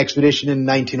City expedition in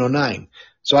 1909.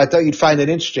 So I thought you'd find it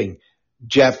interesting,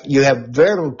 Jeff. You have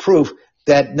veritable proof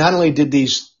that not only did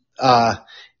these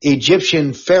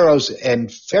Egyptian pharaohs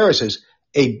and pharaohs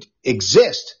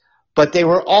exist, but they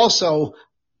were also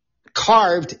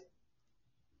carved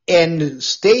and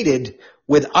stated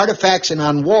with artifacts and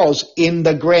on walls in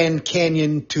the Grand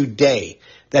Canyon today.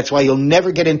 That's why you'll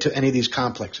never get into any of these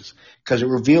complexes, because it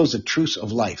reveals the truths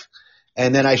of life.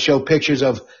 And then I show pictures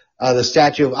of the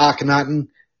statue of Akhenaten,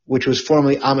 which was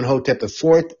formerly Amenhotep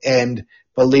IV, and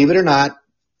believe it or not,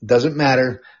 doesn't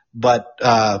matter, but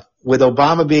with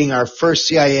Obama being our first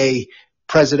CIA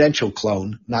presidential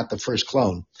clone, not the first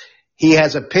clone, he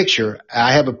has a picture,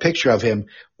 I have a picture of him,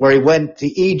 where he went to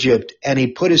Egypt and he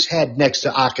put his head next to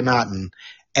Akhenaten,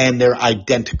 and they're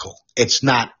identical. It's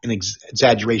not an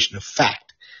exaggeration of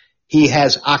fact. He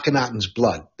has Akhenaten's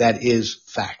blood. That is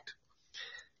fact.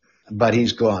 But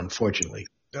he's gone, fortunately.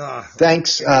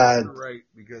 Thanks. You're right,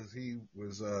 because he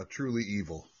was truly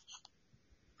evil.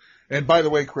 And by the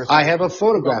way, Chris, I have a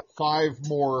photograph. 5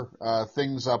 more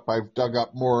things up. I've dug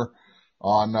up more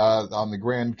on the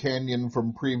Grand Canyon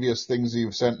from previous things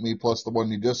you've sent me, plus the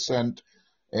one you just sent.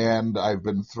 And I've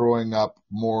been throwing up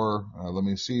more. Let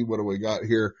me see, what do we got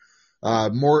here?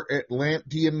 More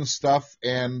Atlantean stuff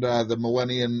and the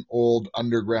millennium-old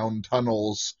underground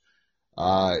tunnels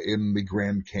in the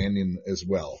Grand Canyon as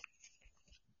well.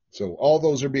 So all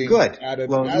those are being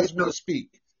added as we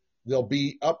speak. They'll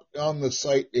be up on the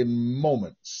site in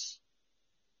moments.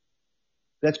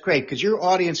 That's great, because your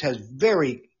audience has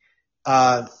very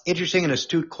interesting and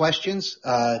astute questions.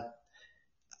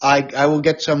 I will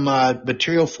get some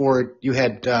material for it. You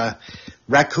had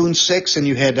Raccoon 6 and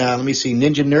you had,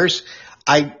 Ninja Nurse.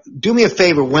 Do me a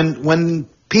favor, when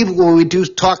we do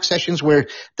talk sessions where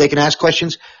they can ask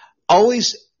questions,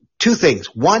 always 2 things.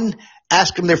 One,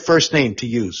 ask them their first name to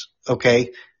use,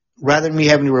 okay? Rather than me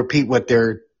having to repeat what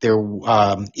their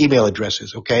email address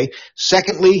is, okay?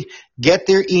 Secondly, get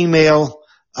their email,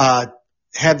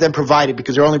 have them provided,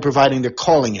 because they're only providing their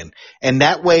calling in. And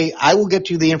that way I will get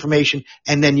you the information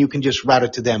and then you can just route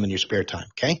it to them in your spare time,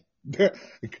 okay?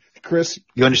 Chris.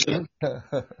 You understand?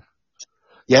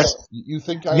 Yes? You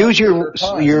think I use your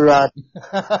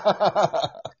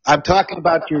I'm talking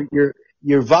about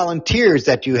your volunteers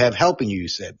that you have helping you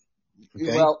said.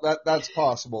 Okay? Well, that's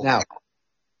possible. Now,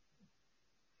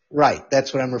 right,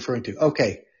 that's what I'm referring to.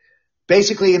 Okay.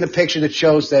 Basically in the picture that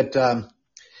shows that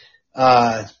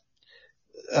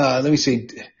let me see.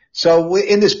 So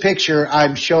in this picture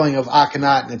I'm showing of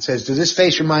Akhenaten, it says, does this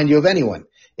face remind you of anyone?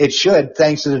 It should,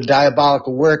 thanks to the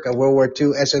diabolical work of World War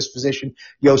II SS physician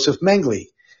Josef Mengele.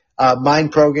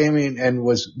 Mind programming and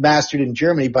was mastered in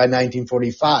Germany by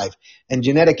 1945. And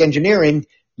genetic engineering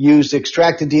used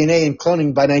extracted DNA and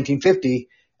cloning by 1950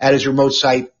 at his remote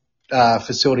site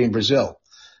facility in Brazil.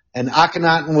 And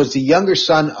Akhenaten was the younger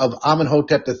son of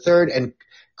Amenhotep III and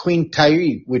Queen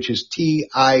Tiye, which is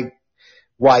Tiye.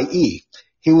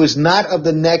 He was not of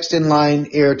the next in line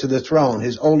heir to the throne.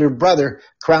 His older brother,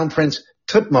 Crown Prince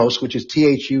Thutmose, which is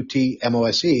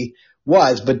Thutmose,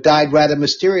 was, but died rather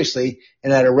mysteriously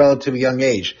and at a relatively young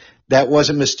age. That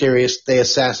wasn't mysterious. They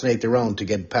assassinate their own to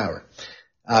get power,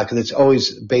 because it's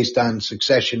always based on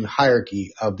succession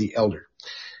hierarchy of the elder.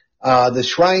 The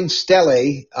shrine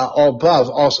stele above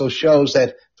also shows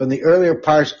that from the earlier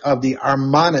parts of the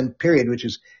Amarna period, which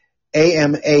is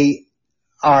Amarna.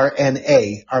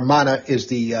 Amarna is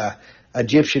the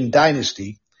Egyptian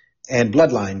dynasty and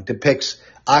bloodline, depicts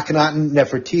Akhenaten,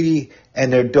 Nefertiti,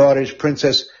 and their daughters,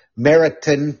 Princess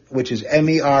Meraten, which is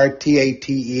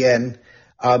Mertaten,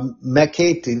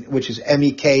 Mekaten, which is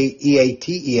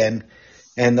Mekeaten,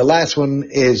 and the last one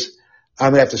is,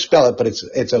 I'm gonna have to spell it, but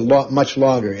it's much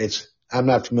longer. I'm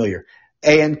not familiar.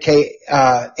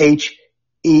 Ankhesen,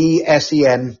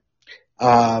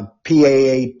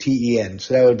 Paaten.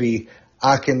 So that would be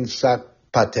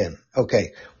Akhensakpaten.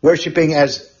 Okay, worshiping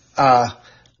as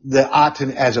the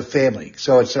Aten as a family.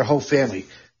 So it's their whole family.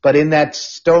 But in that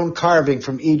stone carving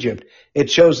from Egypt, it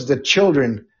shows that the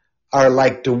children are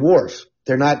like dwarf.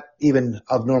 They're not even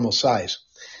of normal size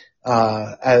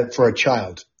for a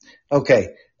child.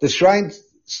 Okay, the shrine,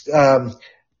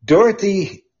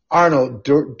 Dorothea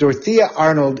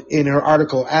Arnold, in her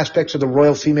article Aspects of the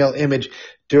Royal Female Image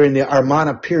during the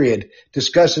Amarna period,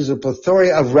 discusses a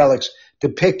plethora of relics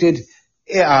depicted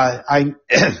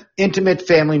intimate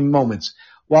family moments.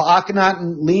 While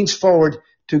Akhenaten leans forward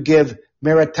to give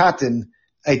Mertaten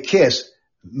a kiss,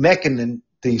 Mekaten,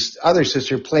 the other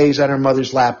sister, plays on her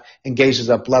mother's lap and gazes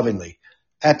up lovingly.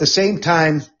 At the same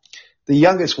time, the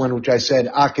youngest one, which I said,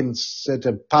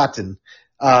 Akhensakpaten,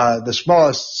 the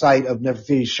smallest sight of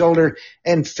Nefertiti's shoulder,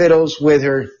 and fiddles with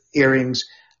her earrings.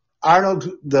 Arnold,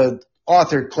 the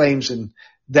author, claims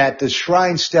that the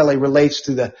shrine stele relates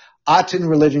to the Aten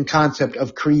religion concept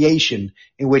of creation,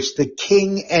 in which the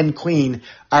king and queen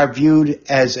are viewed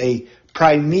as a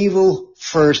primeval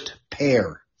first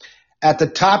pair. At the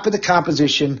top of the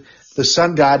composition, the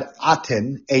sun god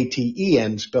Aten,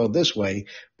 Aten, spelled this way,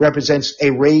 represents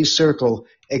a raised circle,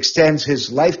 extends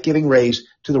his life-giving rays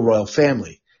to the royal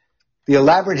family. The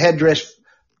elaborate headdress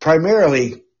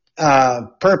primarily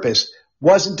purpose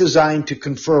wasn't designed to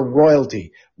confer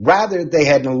royalty. Rather, they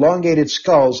had elongated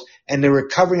skulls, and they were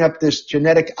covering up this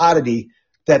genetic oddity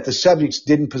that the subjects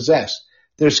didn't possess.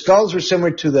 Their skulls were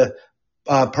similar to the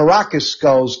Paracas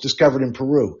skulls discovered in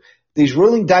Peru. These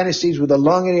ruling dynasties with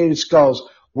elongated skulls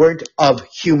weren't of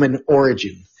human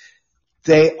origin.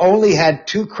 They only had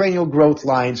 2 cranial growth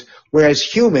lines, whereas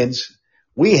humans,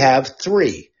 we have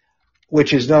 3,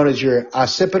 which is known as your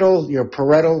occipital, your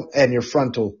parietal, and your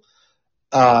frontal,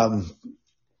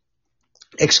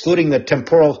 excluding the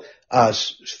temporal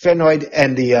sphenoid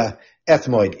and the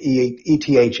ethmoid,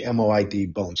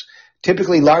 ethmoid bones.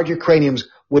 Typically, larger craniums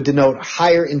would denote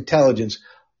higher intelligence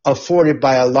afforded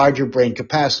by a larger brain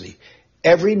capacity.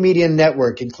 Every media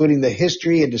network, including the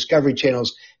History and Discovery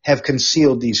channels, have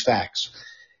concealed these facts.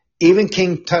 Even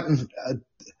King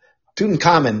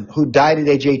Tutankhamun, who died at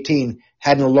age 18,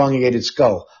 had an elongated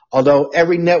skull, although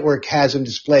every network has him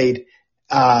displayed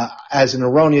as an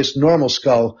erroneous normal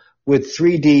skull with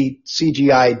 3D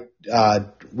CGI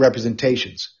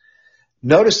representations.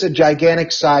 Notice the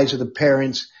gigantic size of the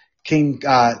parents, King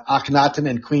Akhenaten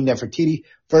and Queen Nefertiti,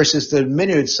 versus the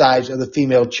diminutive size of the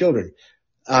female children.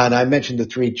 And I mentioned the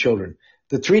 3 children.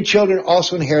 The 3 children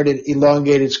also inherited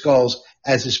elongated skulls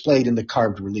as displayed in the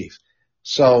carved relief.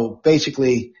 So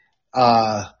basically,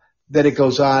 then it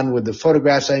goes on with the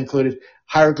photographs I included,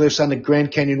 hieroglyphs on the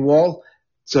Grand Canyon wall.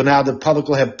 So now the public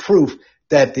will have proof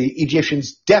that the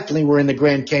Egyptians definitely were in the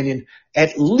Grand Canyon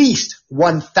at least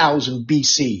 1000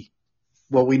 BC,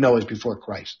 what we know is before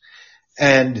Christ.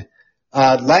 And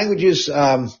languages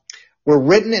were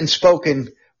written and spoken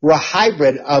were a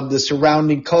hybrid of the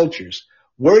surrounding cultures.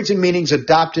 Words and meanings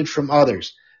adopted from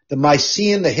others. The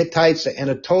Mycenaean, the Hittites, the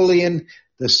Anatolian,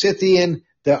 the Scythian,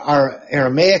 the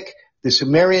Aramaic, the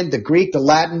Sumerian, the Greek, the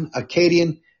Latin,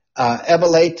 Akkadian,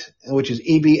 Ebalite, which is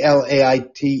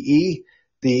Eblaite,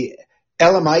 the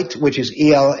Elamite, which is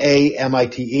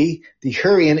Elamite, the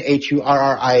Hurrian,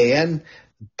 Hurrian,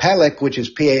 Palic, which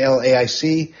is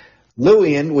Palaic,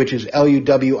 Luwian, which is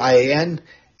Luwian,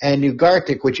 and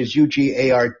Ugartic, which is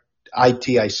Ugaritic,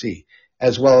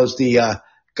 as well as the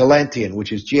Galantian,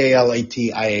 which is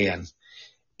Galatian.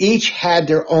 Each had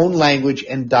their own language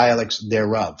and dialects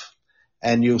thereof.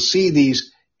 And you'll see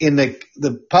these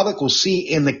the public will see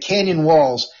in the canyon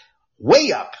walls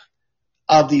way up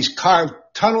of these carved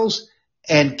tunnels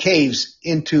and caves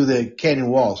into the canyon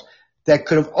walls that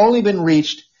could have only been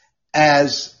reached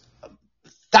as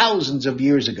thousands of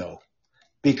years ago,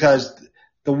 because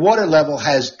the water level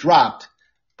has dropped,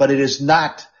 but it is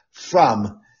not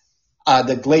from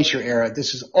the glacier era.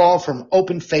 This is all from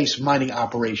open-face mining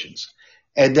operations.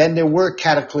 And then there were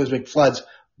cataclysmic floods,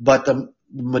 but the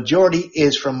majority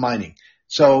is from mining.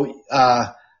 So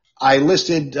I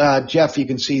listed, Jeff, you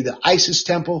can see the Isis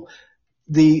temple,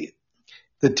 the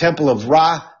temple of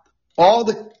Ra, all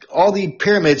the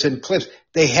pyramids and cliffs,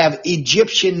 they have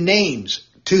Egyptian names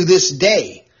to this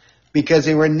day because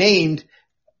they were named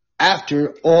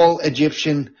after all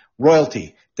Egyptian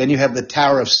royalty. Then you have the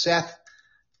Tower of Seth,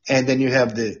 and then you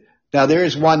have now there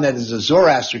is one that is a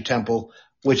Zoroaster temple,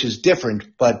 which is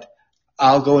different, but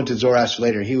I'll go into Zoroaster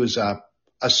later. He was a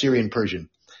Syrian Persian,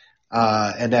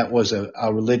 and that was a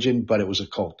religion, but it was a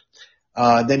cult.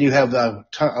 Then you have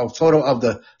a photo of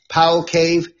the Powell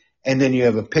Cave, and then you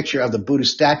have a picture of the Buddha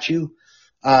statue.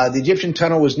 The Egyptian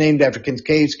tunnel was named after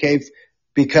Kincaid's cave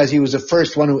because he was the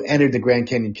first one who entered the Grand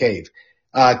Canyon cave.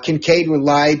 Kincaid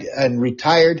relied and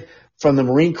retired from the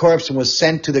Marine Corps and was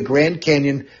sent to the Grand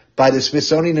Canyon by the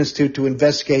Smithsonian Institute to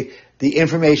investigate the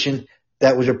information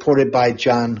that was reported by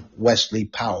John Wesley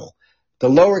Powell. The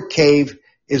lower cave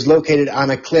is located on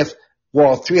a cliff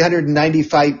wall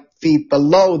 395 feet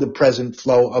below the present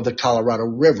flow of the Colorado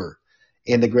River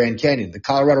in the Grand Canyon. The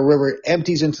Colorado River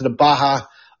empties into the Baja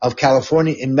of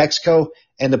California in Mexico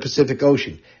and the Pacific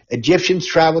Ocean. Egyptians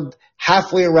traveled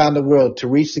halfway around the world to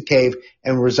reach the cave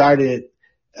and residing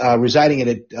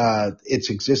in its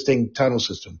existing tunnel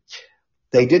system.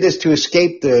 They did this to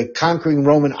escape the conquering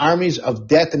Roman armies of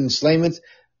death and enslavement,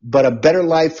 but a better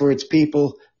life for its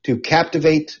people, to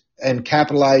captivate and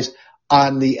capitalize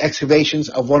on the excavations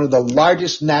of one of the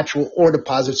largest natural ore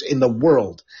deposits in the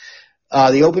world.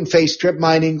 The open-face strip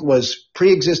mining was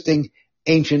pre-existing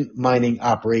ancient mining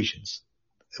operations,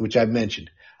 which I've mentioned.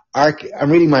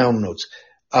 I'm reading my own notes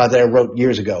that I wrote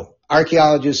years ago.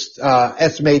 Archaeologists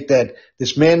estimate that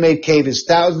this man-made cave is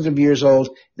thousands of years old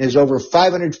and is over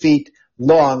 500 feet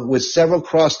long, with several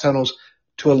cross tunnels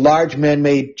to a large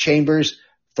man-made chambers.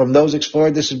 From those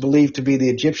explored, this is believed to be the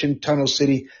Egyptian tunnel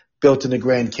city built in the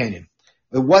Grand Canyon.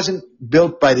 It wasn't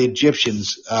built by the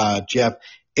Egyptians, Jeff.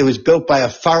 It was built by a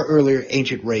far earlier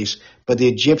ancient race, but the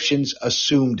Egyptians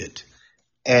assumed it.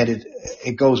 And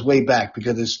it goes way back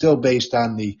because it's still based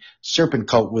on the serpent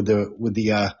cult with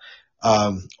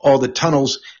all the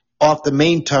tunnels off the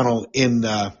main tunnel in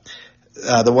the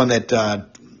one that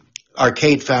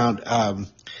Arcade found,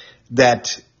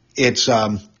 that it's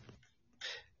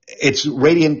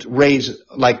radiant rays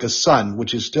like the sun,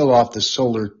 which is still off the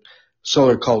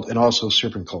solar cult and also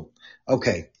serpent cult.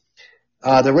 Okay.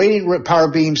 The radiant power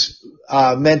beams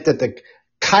meant that the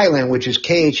Khyan, which is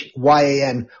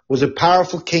Khyan, was a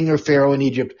powerful king or pharaoh in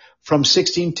Egypt from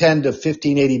 1610 to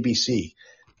 1580 BC.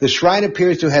 The shrine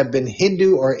appears to have been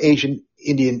Hindu or Asian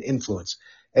Indian influence,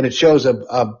 and it shows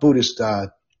a Buddhist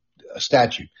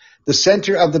statue. The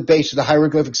center of the base of the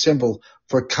hieroglyphic symbol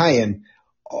for Khyan,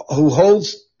 who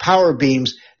holds power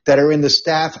beams that are in the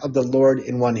staff of the Lord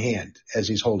in one hand as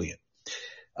he's holding it.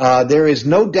 There is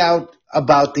no doubt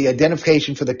about the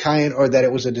identification for the Khyan, or that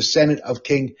it was a descendant of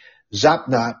King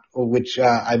Zaphnat, which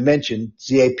I mentioned,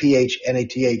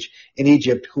 Zaphnath, in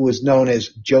Egypt, who was known as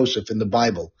Joseph in the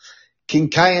Bible. King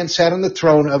Khyan sat on the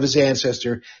throne of his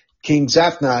ancestor, King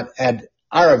Zaphnat, at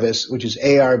Arvis, which is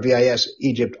Arvis,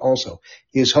 Egypt also.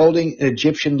 He is holding an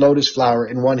Egyptian lotus flower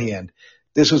in one hand.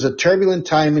 This was a turbulent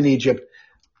time in Egypt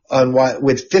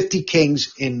with 50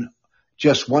 kings in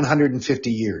just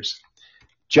 150 years.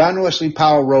 John Wesley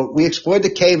Powell wrote, "We explored the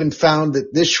cave and found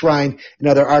that this shrine and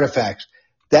other artifacts.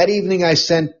 That evening I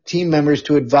sent team members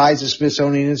to advise the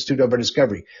Smithsonian Institute of our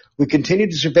discovery. We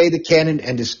continued to survey the canyon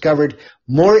and discovered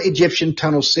more Egyptian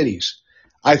tunnel cities.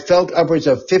 I felt upwards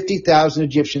of 50,000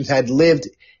 Egyptians had lived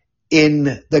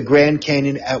in the Grand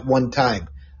Canyon at one time.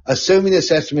 Assuming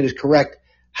this estimate is correct,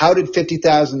 how did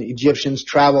 50,000 Egyptians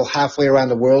travel halfway around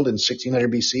the world in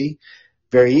 1600 BC?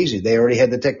 Very easy. They already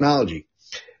had the technology.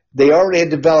 They already had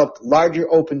developed larger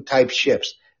open-type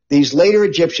ships. These later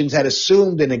Egyptians had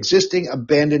assumed an existing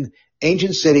abandoned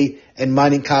ancient city and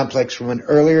mining complex from an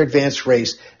earlier advanced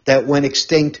race that went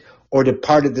extinct or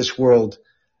departed this world.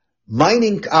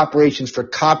 Mining operations for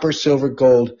copper, silver,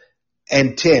 gold,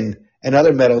 and tin and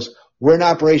other metals were in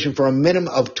operation for a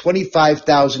minimum of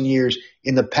 25,000 years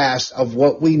in the past of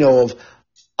what we know of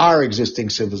our existing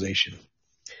civilization,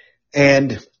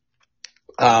 and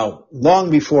long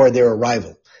before their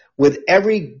arrival. With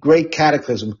every great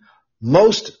cataclysm,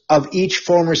 most of each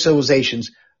former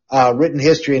civilization's written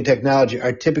history and technology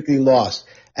are typically lost,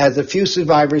 as the few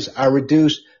survivors are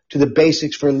reduced to the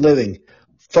basics for living,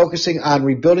 focusing on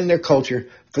rebuilding their culture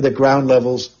for the ground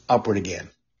levels upward again."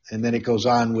 And then it goes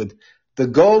on with, "The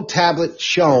gold tablet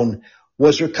shown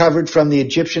was recovered from the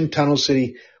Egyptian tunnel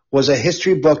city, was a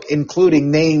history book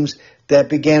including names that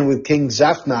began with King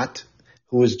Zaphnat,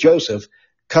 who was Joseph,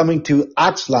 coming to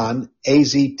Aztlan,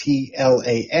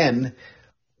 Aztlan,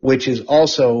 which is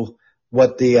also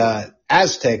what the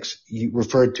Aztecs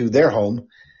referred to their home,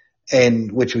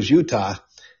 and which was Utah.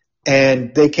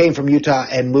 And they came from Utah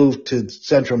and moved to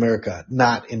Central America,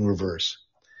 not in reverse.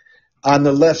 On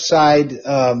the left side,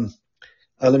 let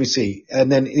me see,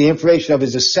 and then the information of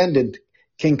his descendant,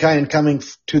 King Kian, coming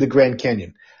to the Grand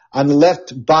Canyon. On the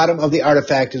left bottom of the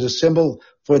artifact is a symbol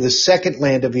for the second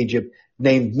land of Egypt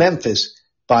named Memphis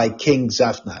by King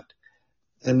Zaphnat.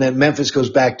 And then Memphis goes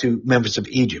back to Memphis of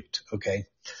Egypt, okay?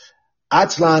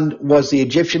 Aztlan was the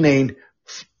Egyptian name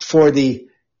for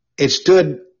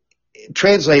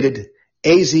translated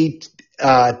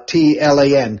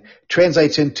Aztlan,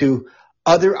 translates into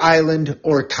other island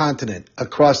or continent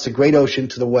across the great ocean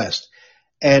to the west,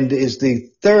 and is the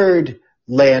third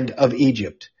land of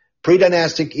Egypt.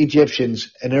 Pre-dynastic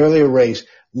Egyptians, an earlier race,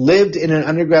 lived in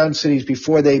underground cities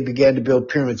before they began to build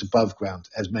pyramids above ground,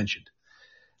 as mentioned.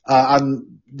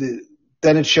 Then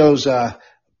it shows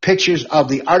pictures of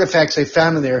the artifacts they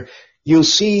found in there. You'll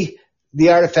see the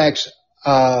artifacts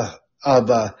of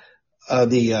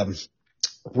the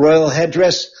royal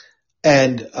headdress,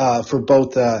 and for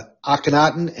both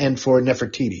Akhenaten and for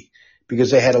Nefertiti, because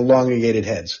they had elongated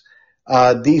heads.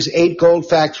 These 8 gold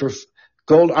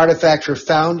artifacts were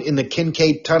found in the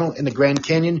Kincaid Tunnel in the Grand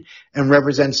Canyon and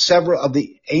represent several of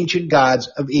the ancient gods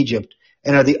of Egypt,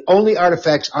 and are the only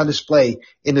artifacts on display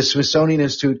in the Smithsonian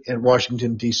Institute in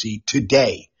Washington, D.C.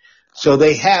 today. So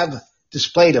they have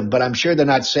displayed them, but I'm sure they're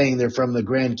not saying they're from the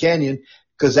Grand Canyon,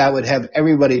 because that would have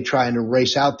everybody trying to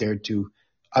race out there to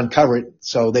uncover it.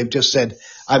 So they've just said,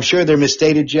 I'm sure they're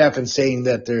misstated, Jeff, and saying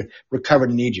that they're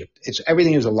recovered in Egypt.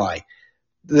 Everything is a lie.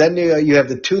 Then you have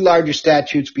the 2 larger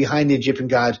statues behind the Egyptian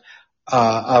gods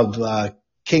of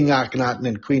King Akhenaten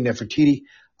and Queen Nefertiti.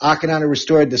 Akhenaten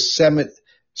restored the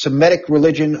Semitic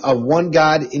religion of one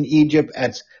god in Egypt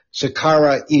at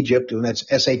Saqqara, Egypt, and that's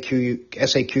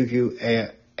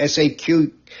Saqqara,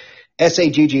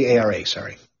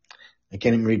 sorry. I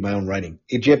can't even read my own writing.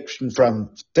 Egyptian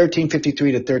from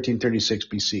 1353 to 1336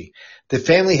 BC. The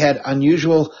family had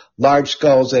unusual large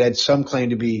skulls that had some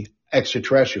claim to be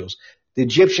extraterrestrials. The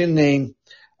Egyptian name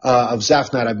of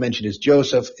Zaphnat I've mentioned is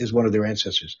Joseph, is one of their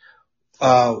ancestors.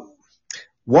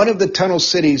 One of the tunnel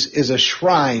cities is a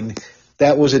shrine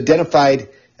that was identified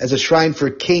as a shrine for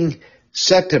King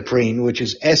Seteprene, which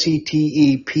is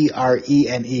Seteprene,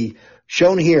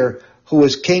 shown here, who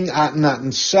was King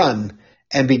Akhenaten's son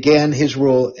and began his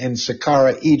rule in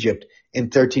Saqqara, Egypt in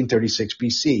 1336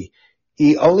 BC.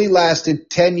 He only lasted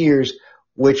 10 years,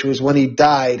 which was when he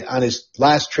died on his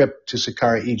last trip to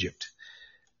Saqqara, Egypt.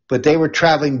 But they were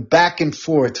traveling back and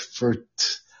forth for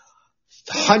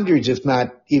hundreds, if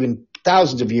not even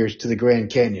thousands of years, to the Grand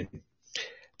Canyon.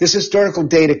 This historical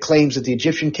data claims that the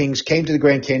Egyptian kings came to the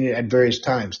Grand Canyon at various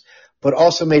times, but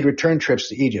also made return trips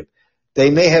to Egypt. They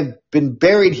may have been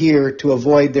buried here to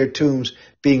avoid their tombs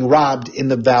being robbed in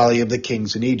the Valley of the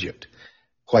Kings in Egypt.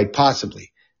 Quite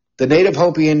possibly. The native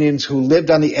Hopi Indians who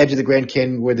lived on the edge of the Grand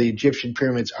Canyon where the Egyptian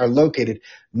pyramids are located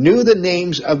knew the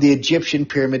names of the Egyptian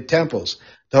pyramid temples.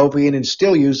 The Hopi Indians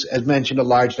still use, as mentioned, a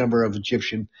large number of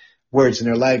Egyptian words in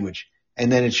their language.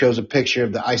 And then it shows a picture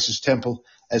of the Isis temple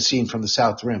as seen from the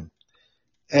South Rim.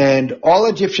 And all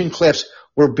Egyptian cliffs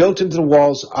were built into the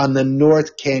walls on the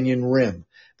North Canyon rim.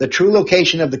 The true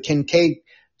location of the Kincaid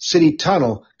City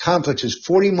Tunnel complex is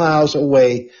 40 miles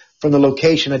away from the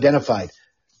location identified,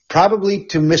 probably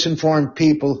to misinformed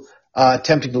people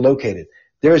attempting to locate it.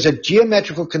 There is a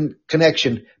geometrical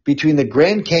connection between the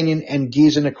Grand Canyon and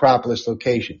Giza Necropolis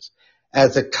locations.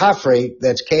 As the Khafre,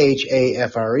 that's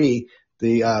Khafre,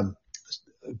 the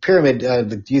pyramid,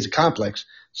 the Giza complex,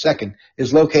 second,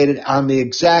 is located on the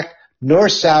exact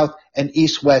north-south and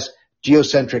east-west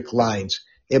geocentric lines.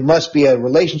 It must be a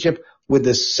relationship with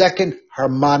the second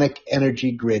harmonic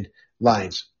energy grid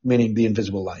lines, meaning the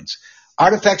invisible lines.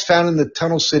 Artifacts found in the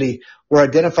tunnel city were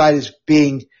identified as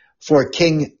being for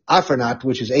King Aphernat,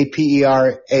 which is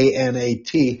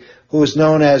Aperanat, who was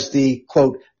known as the,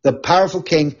 quote, the powerful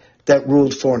king that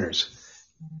ruled foreigners.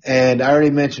 And I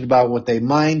already mentioned about what they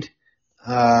mined,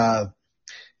 and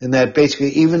that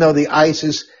basically, even though the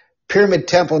Isis pyramid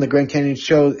temple in the Grand Canyon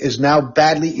show is now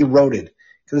badly eroded,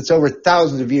 because it's over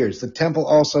thousands of years. The temple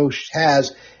also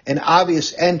has an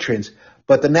obvious entrance,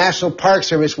 but the National Park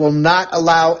Service will not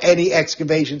allow any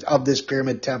excavations of this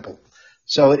pyramid temple.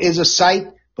 So it is a site,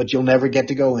 but you'll never get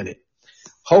to go in it.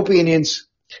 Hopi Indians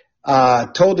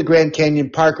told the Grand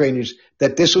Canyon Park Rangers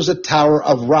that this was a tower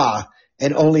of Ra,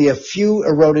 and only a few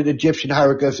eroded Egyptian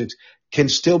hieroglyphics can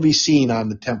still be seen on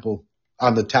the temple,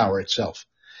 on the tower itself.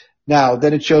 Now,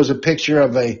 then it shows a picture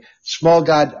of a small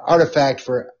god artifact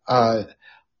for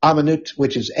Amunut,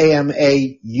 which is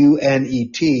Amaunet,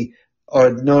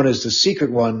 or known as the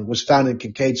Secret One, was found in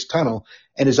Kincaid's Tunnel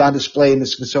and is on display in the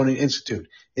Smithsonian Institute.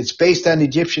 It's based on the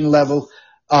Egyptian level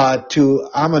to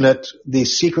Amunut, the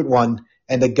Secret One,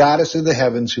 and the goddess of the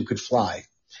heavens who could fly.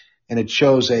 And it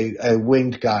shows a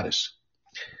winged goddess.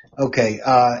 Okay,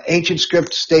 ancient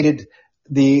script stated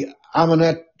the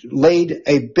Amunut laid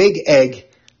a big egg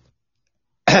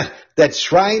that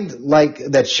shined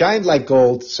like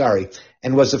gold,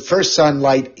 and was the first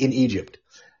sunlight in Egypt.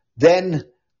 Then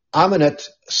Amunut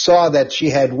saw that she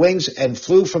had wings and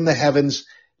flew from the heavens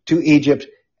to Egypt,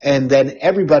 and then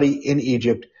everybody in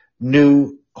Egypt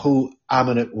knew who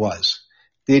Amunut was.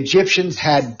 The Egyptians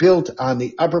had built on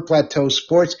the Upper Plateau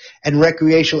Sports and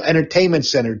Recreational Entertainment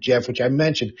Center, Jeff, which I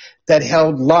mentioned, that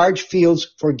held large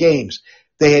fields for games.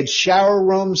 They had shower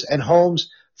rooms and homes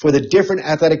for the different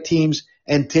athletic teams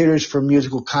and theaters for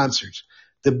musical concerts.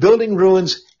 The building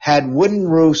ruins had wooden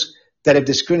roofs that have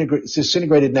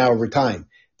disintegrated now over time.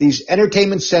 These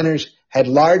entertainment centers had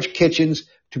large kitchens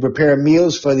to prepare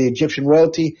meals for the Egyptian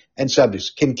royalty and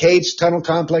subjects. Kincaid's tunnel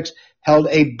complex held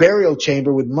a burial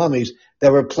chamber with mummies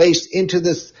that were placed into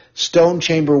the stone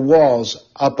chamber walls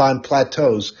up on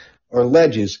plateaus or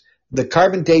ledges. The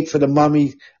carbon date for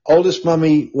the oldest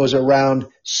mummy was around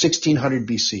 1600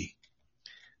 BC.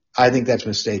 I think that's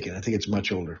mistaken. I think it's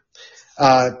much older.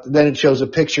 Then it shows a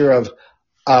picture of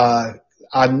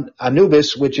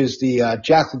Anubis, which is the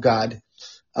jackal god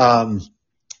that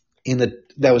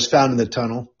was found in the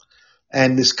tunnel.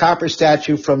 And this copper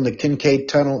statue from the Kincaid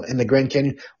Tunnel in the Grand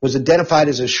Canyon was identified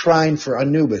as a shrine for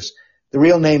Anubis. The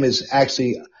real name is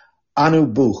actually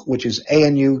Anubu, which is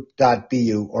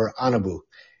anu.bu or Anubu.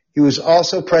 He was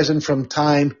also present from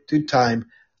time to time.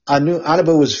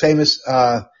 Anubu was famous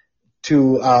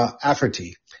to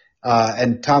Aphrodite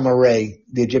and Tamaray,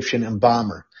 the Egyptian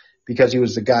embalmer, because he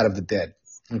was the god of the dead.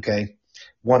 Okay,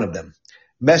 one of them.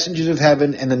 Messengers of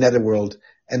heaven and the netherworld,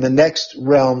 and the next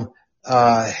realm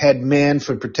had man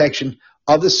for protection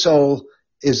of the soul,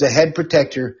 is the head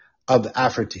protector of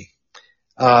Aphrodite.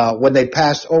 When they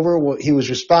passed over, he was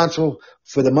responsible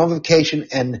for the mummification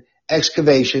and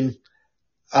excavation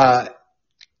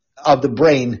of the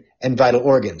brain and vital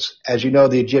organs. As you know,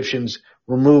 the Egyptians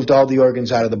removed all the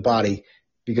organs out of the body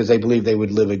because they believed they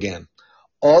would live again.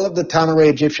 All of the Tamaray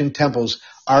Egyptian temples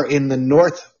are in the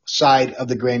north side of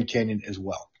the Grand Canyon as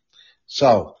well.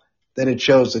 So then it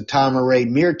shows the Tamaray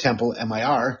Mir Temple,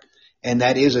 MIR, and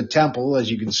that is a temple, as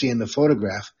you can see in the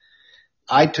photograph.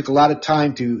 I took a lot of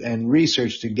time and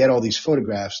research to get all these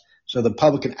photographs so the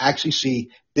public can actually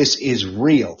see this is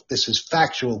real. This is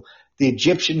factual. The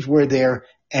Egyptians were there,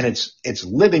 and it's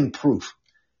living proof.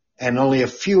 And only a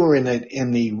few are in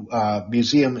the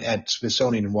museum at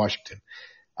Smithsonian in Washington.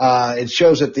 It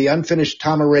shows that the unfinished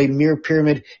Tamaray Mir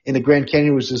Pyramid in the Grand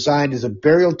Canyon was designed as a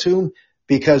burial tomb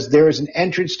because there is an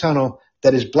entrance tunnel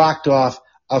that is blocked off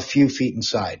a few feet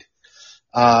inside.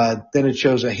 Then it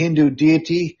shows a Hindu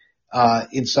deity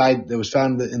inside that was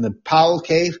found in the Powell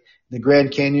Cave in the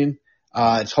Grand Canyon.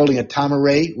 It's holding a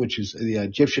tamaray, which is the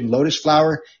Egyptian lotus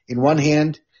flower, in one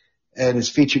hand, and is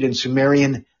featured in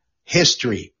Sumerian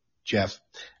history, Jeff.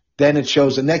 Then it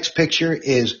shows the next picture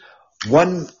is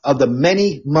one of the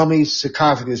many mummies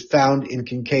sarcophagus found in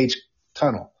Kincaid's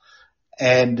tunnel.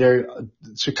 And their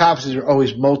sarcophaguses are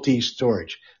always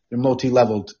multi-storage. They're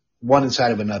multi-leveled, one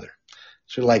inside of another.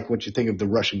 Sort of like what you think of the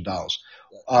Russian dolls.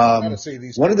 One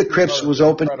of the crypts was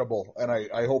open. Incredible, and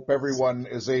I hope everyone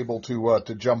is able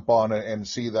to jump on and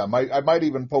see them. I might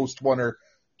even post one or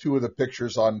two of the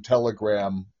pictures on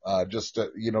Telegram, just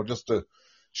to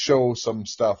show some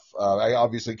stuff. I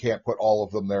obviously can't put all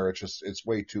of them there. It's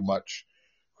way too much,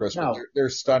 Chris. No. But they're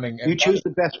stunning. You choose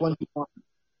the best one you want.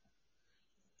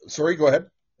 Sorry, go ahead.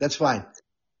 That's fine.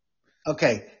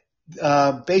 Okay.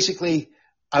 Basically,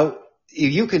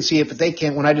 you can see it, but they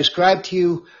can't. When I describe to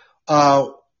you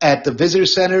at the visitor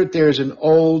center, there's an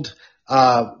old,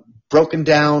 broken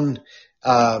down,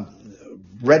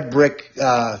 red brick,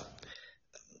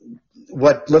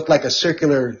 what looked like a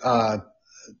circular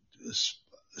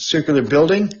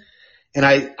building. And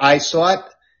I saw it.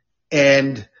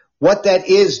 And what that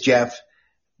is, Jeff,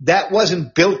 that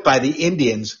wasn't built by the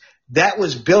Indians. That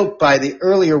was built by the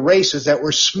earlier races that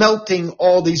were smelting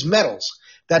all these metals.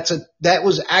 That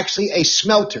was actually a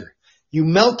smelter. You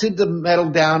melted the metal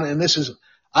down, and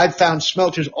I've found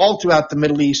smelters all throughout the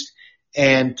Middle East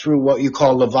and through what you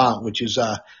call Levant, which is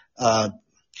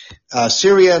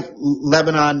Syria,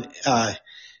 Lebanon,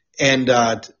 and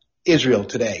Israel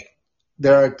today.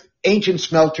 There are ancient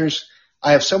smelters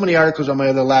I have so many articles on my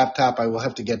other laptop. I will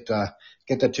have to get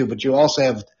that too. But you also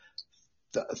have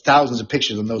thousands of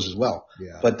pictures on those as well.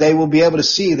 Yeah. But they will be able to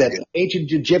see that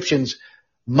ancient Egyptians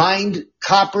mined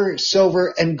copper,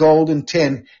 silver, and gold and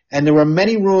tin, and there were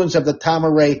many ruins of the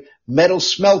Tamaray metal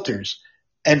smelters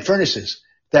and furnaces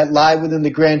that lie within the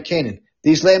Grand Canyon.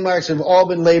 These landmarks have all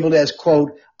been labeled as,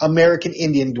 quote, American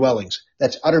Indian dwellings.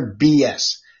 That's utter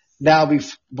BS. Now,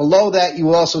 below that, you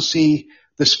will also see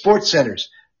the sports centers.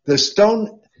 The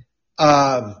stone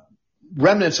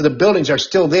remnants of the buildings are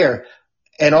still there,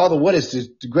 and all the wood is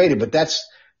degraded, but that's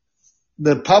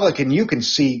the public, and you can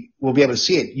see, will be able to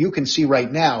see it. You can see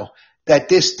right now that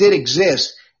this did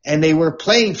exist, and they were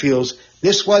playing fields.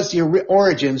 This was the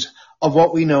origins of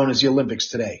what we know as the Olympics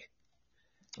today.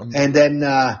 And then,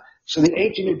 so the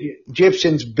ancient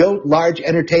Egyptians built large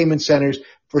entertainment centers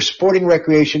for sporting,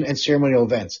 recreation, and ceremonial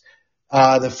events.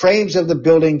 The frames of the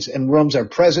buildings and rooms are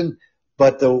present,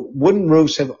 but the wooden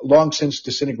roofs have long since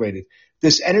disintegrated.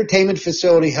 This entertainment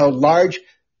facility held large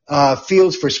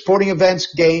fields for sporting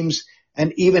events, games,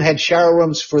 and even had shower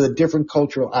rooms for the different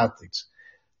cultural athletes.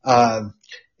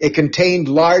 It contained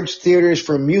large theaters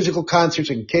for musical concerts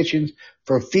and kitchens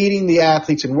for feeding the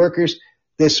athletes and workers.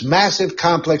 This massive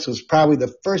complex was probably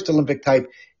the first Olympic-type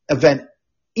event,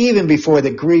 even before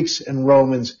the Greeks and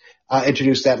Romans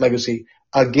introduced that legacy.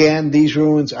 Again, these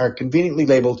ruins are conveniently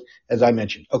labeled, as I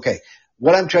mentioned. Okay,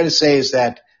 what I'm trying to say is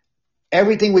that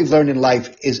everything we've learned in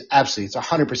life is absolutely, it's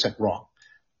 100% wrong.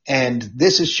 And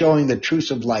this is showing the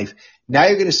truths of life. Now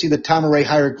you're going to see the Tamaray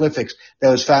hieroglyphics that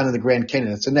was found in the Grand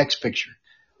Canyon. That's the next picture.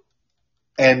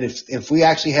 And if we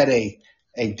actually had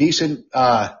a decent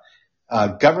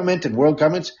government and world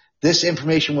governments, this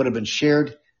information would have been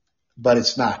shared, but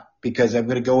it's not, because I'm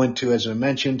going to go into, as I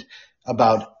mentioned,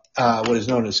 about what is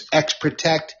known as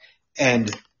X-Protect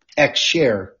and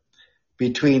X-Share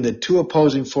between the two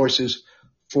opposing forces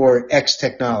for X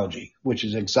technology, which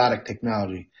is exotic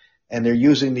technology. And they're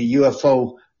using the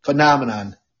UFO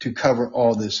phenomenon to cover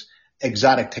all this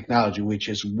exotic technology, which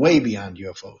is way beyond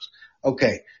UFOs.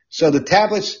 Okay, so the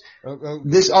tablets,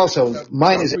 this also,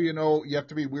 mine is... You know, you have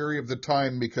to be wary of the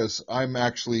time, because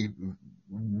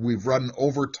we've run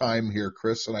over time here,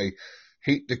 Chris, and I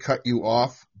hate to cut you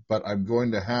off, but I'm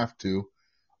going to have to,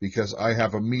 because I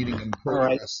have a meeting in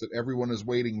progress that everyone is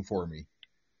waiting for me.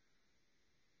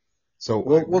 So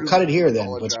we'll cut it here then.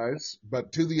 Apologize,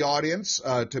 but to the audience,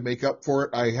 to make up for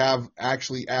it, I have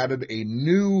actually added a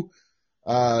new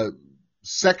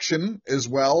section as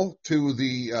well to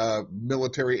the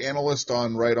military analyst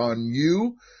on Right On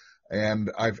You,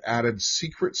 and I've added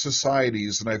secret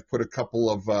societies, and I've put a couple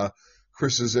of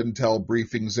Chris's intel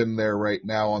briefings in there right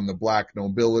now on the black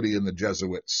nobility and the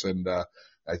Jesuits, and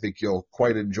I think you'll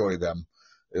quite enjoy them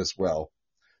as well.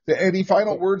 Any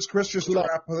final words, Chris, just to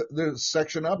wrap the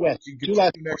section up? Yes, you can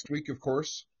continue next week, of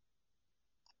course.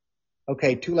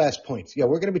 Okay, two last points. Yeah,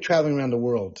 we're going to be traveling around the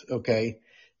world, okay,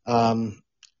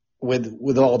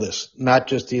 with all this, not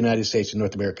just the United States and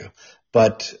North America.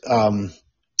 But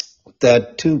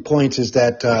that 2 points is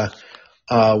that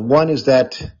one is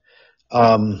that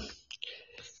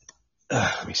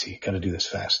let me see, got to do this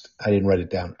fast. I didn't write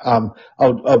it down.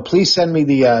 Please send me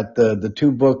the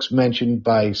 2 books mentioned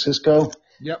by Cisco.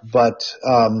 Yep. But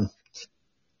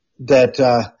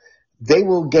that they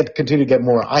will continue to get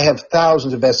more. I have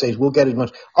thousands of essays. We'll get as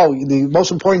much. Oh, the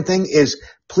most important thing is,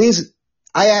 please,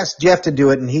 I asked Jeff to do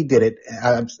it, and he did it.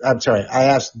 I'm sorry, I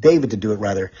asked David to do it,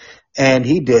 rather, and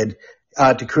he did,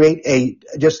 to create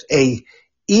just a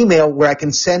email where I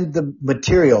can send the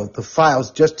material, the files,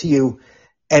 just to you,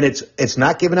 and it's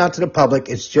not given out to the public.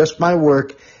 It's just my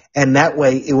work. And that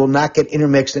way, it will not get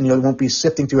intermixed, and you won't be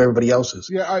sifting through everybody else's.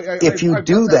 Yeah, if you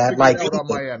do that, like on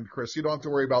my end, Chris, you don't have to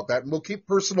worry about that. And we'll keep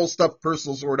personal stuff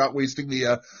personal, so we're not wasting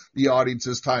the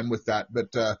audience's time with that. But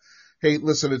hey,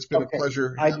 listen, it's been a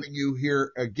pleasure having you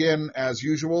here again, as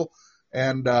usual.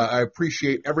 And I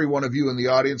appreciate every one of you in the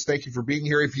audience. Thank you for being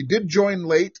here. If you did join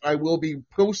late, I will be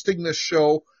posting this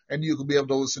show, and you will be able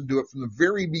to listen to it from the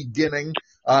very beginning.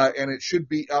 And it should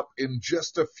be up in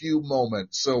just a few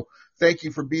moments. So thank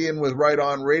you for being with Right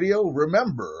On Radio.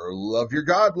 Remember, love your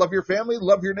God, love your family,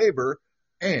 love your neighbor,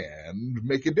 and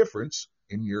make a difference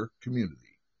in your community.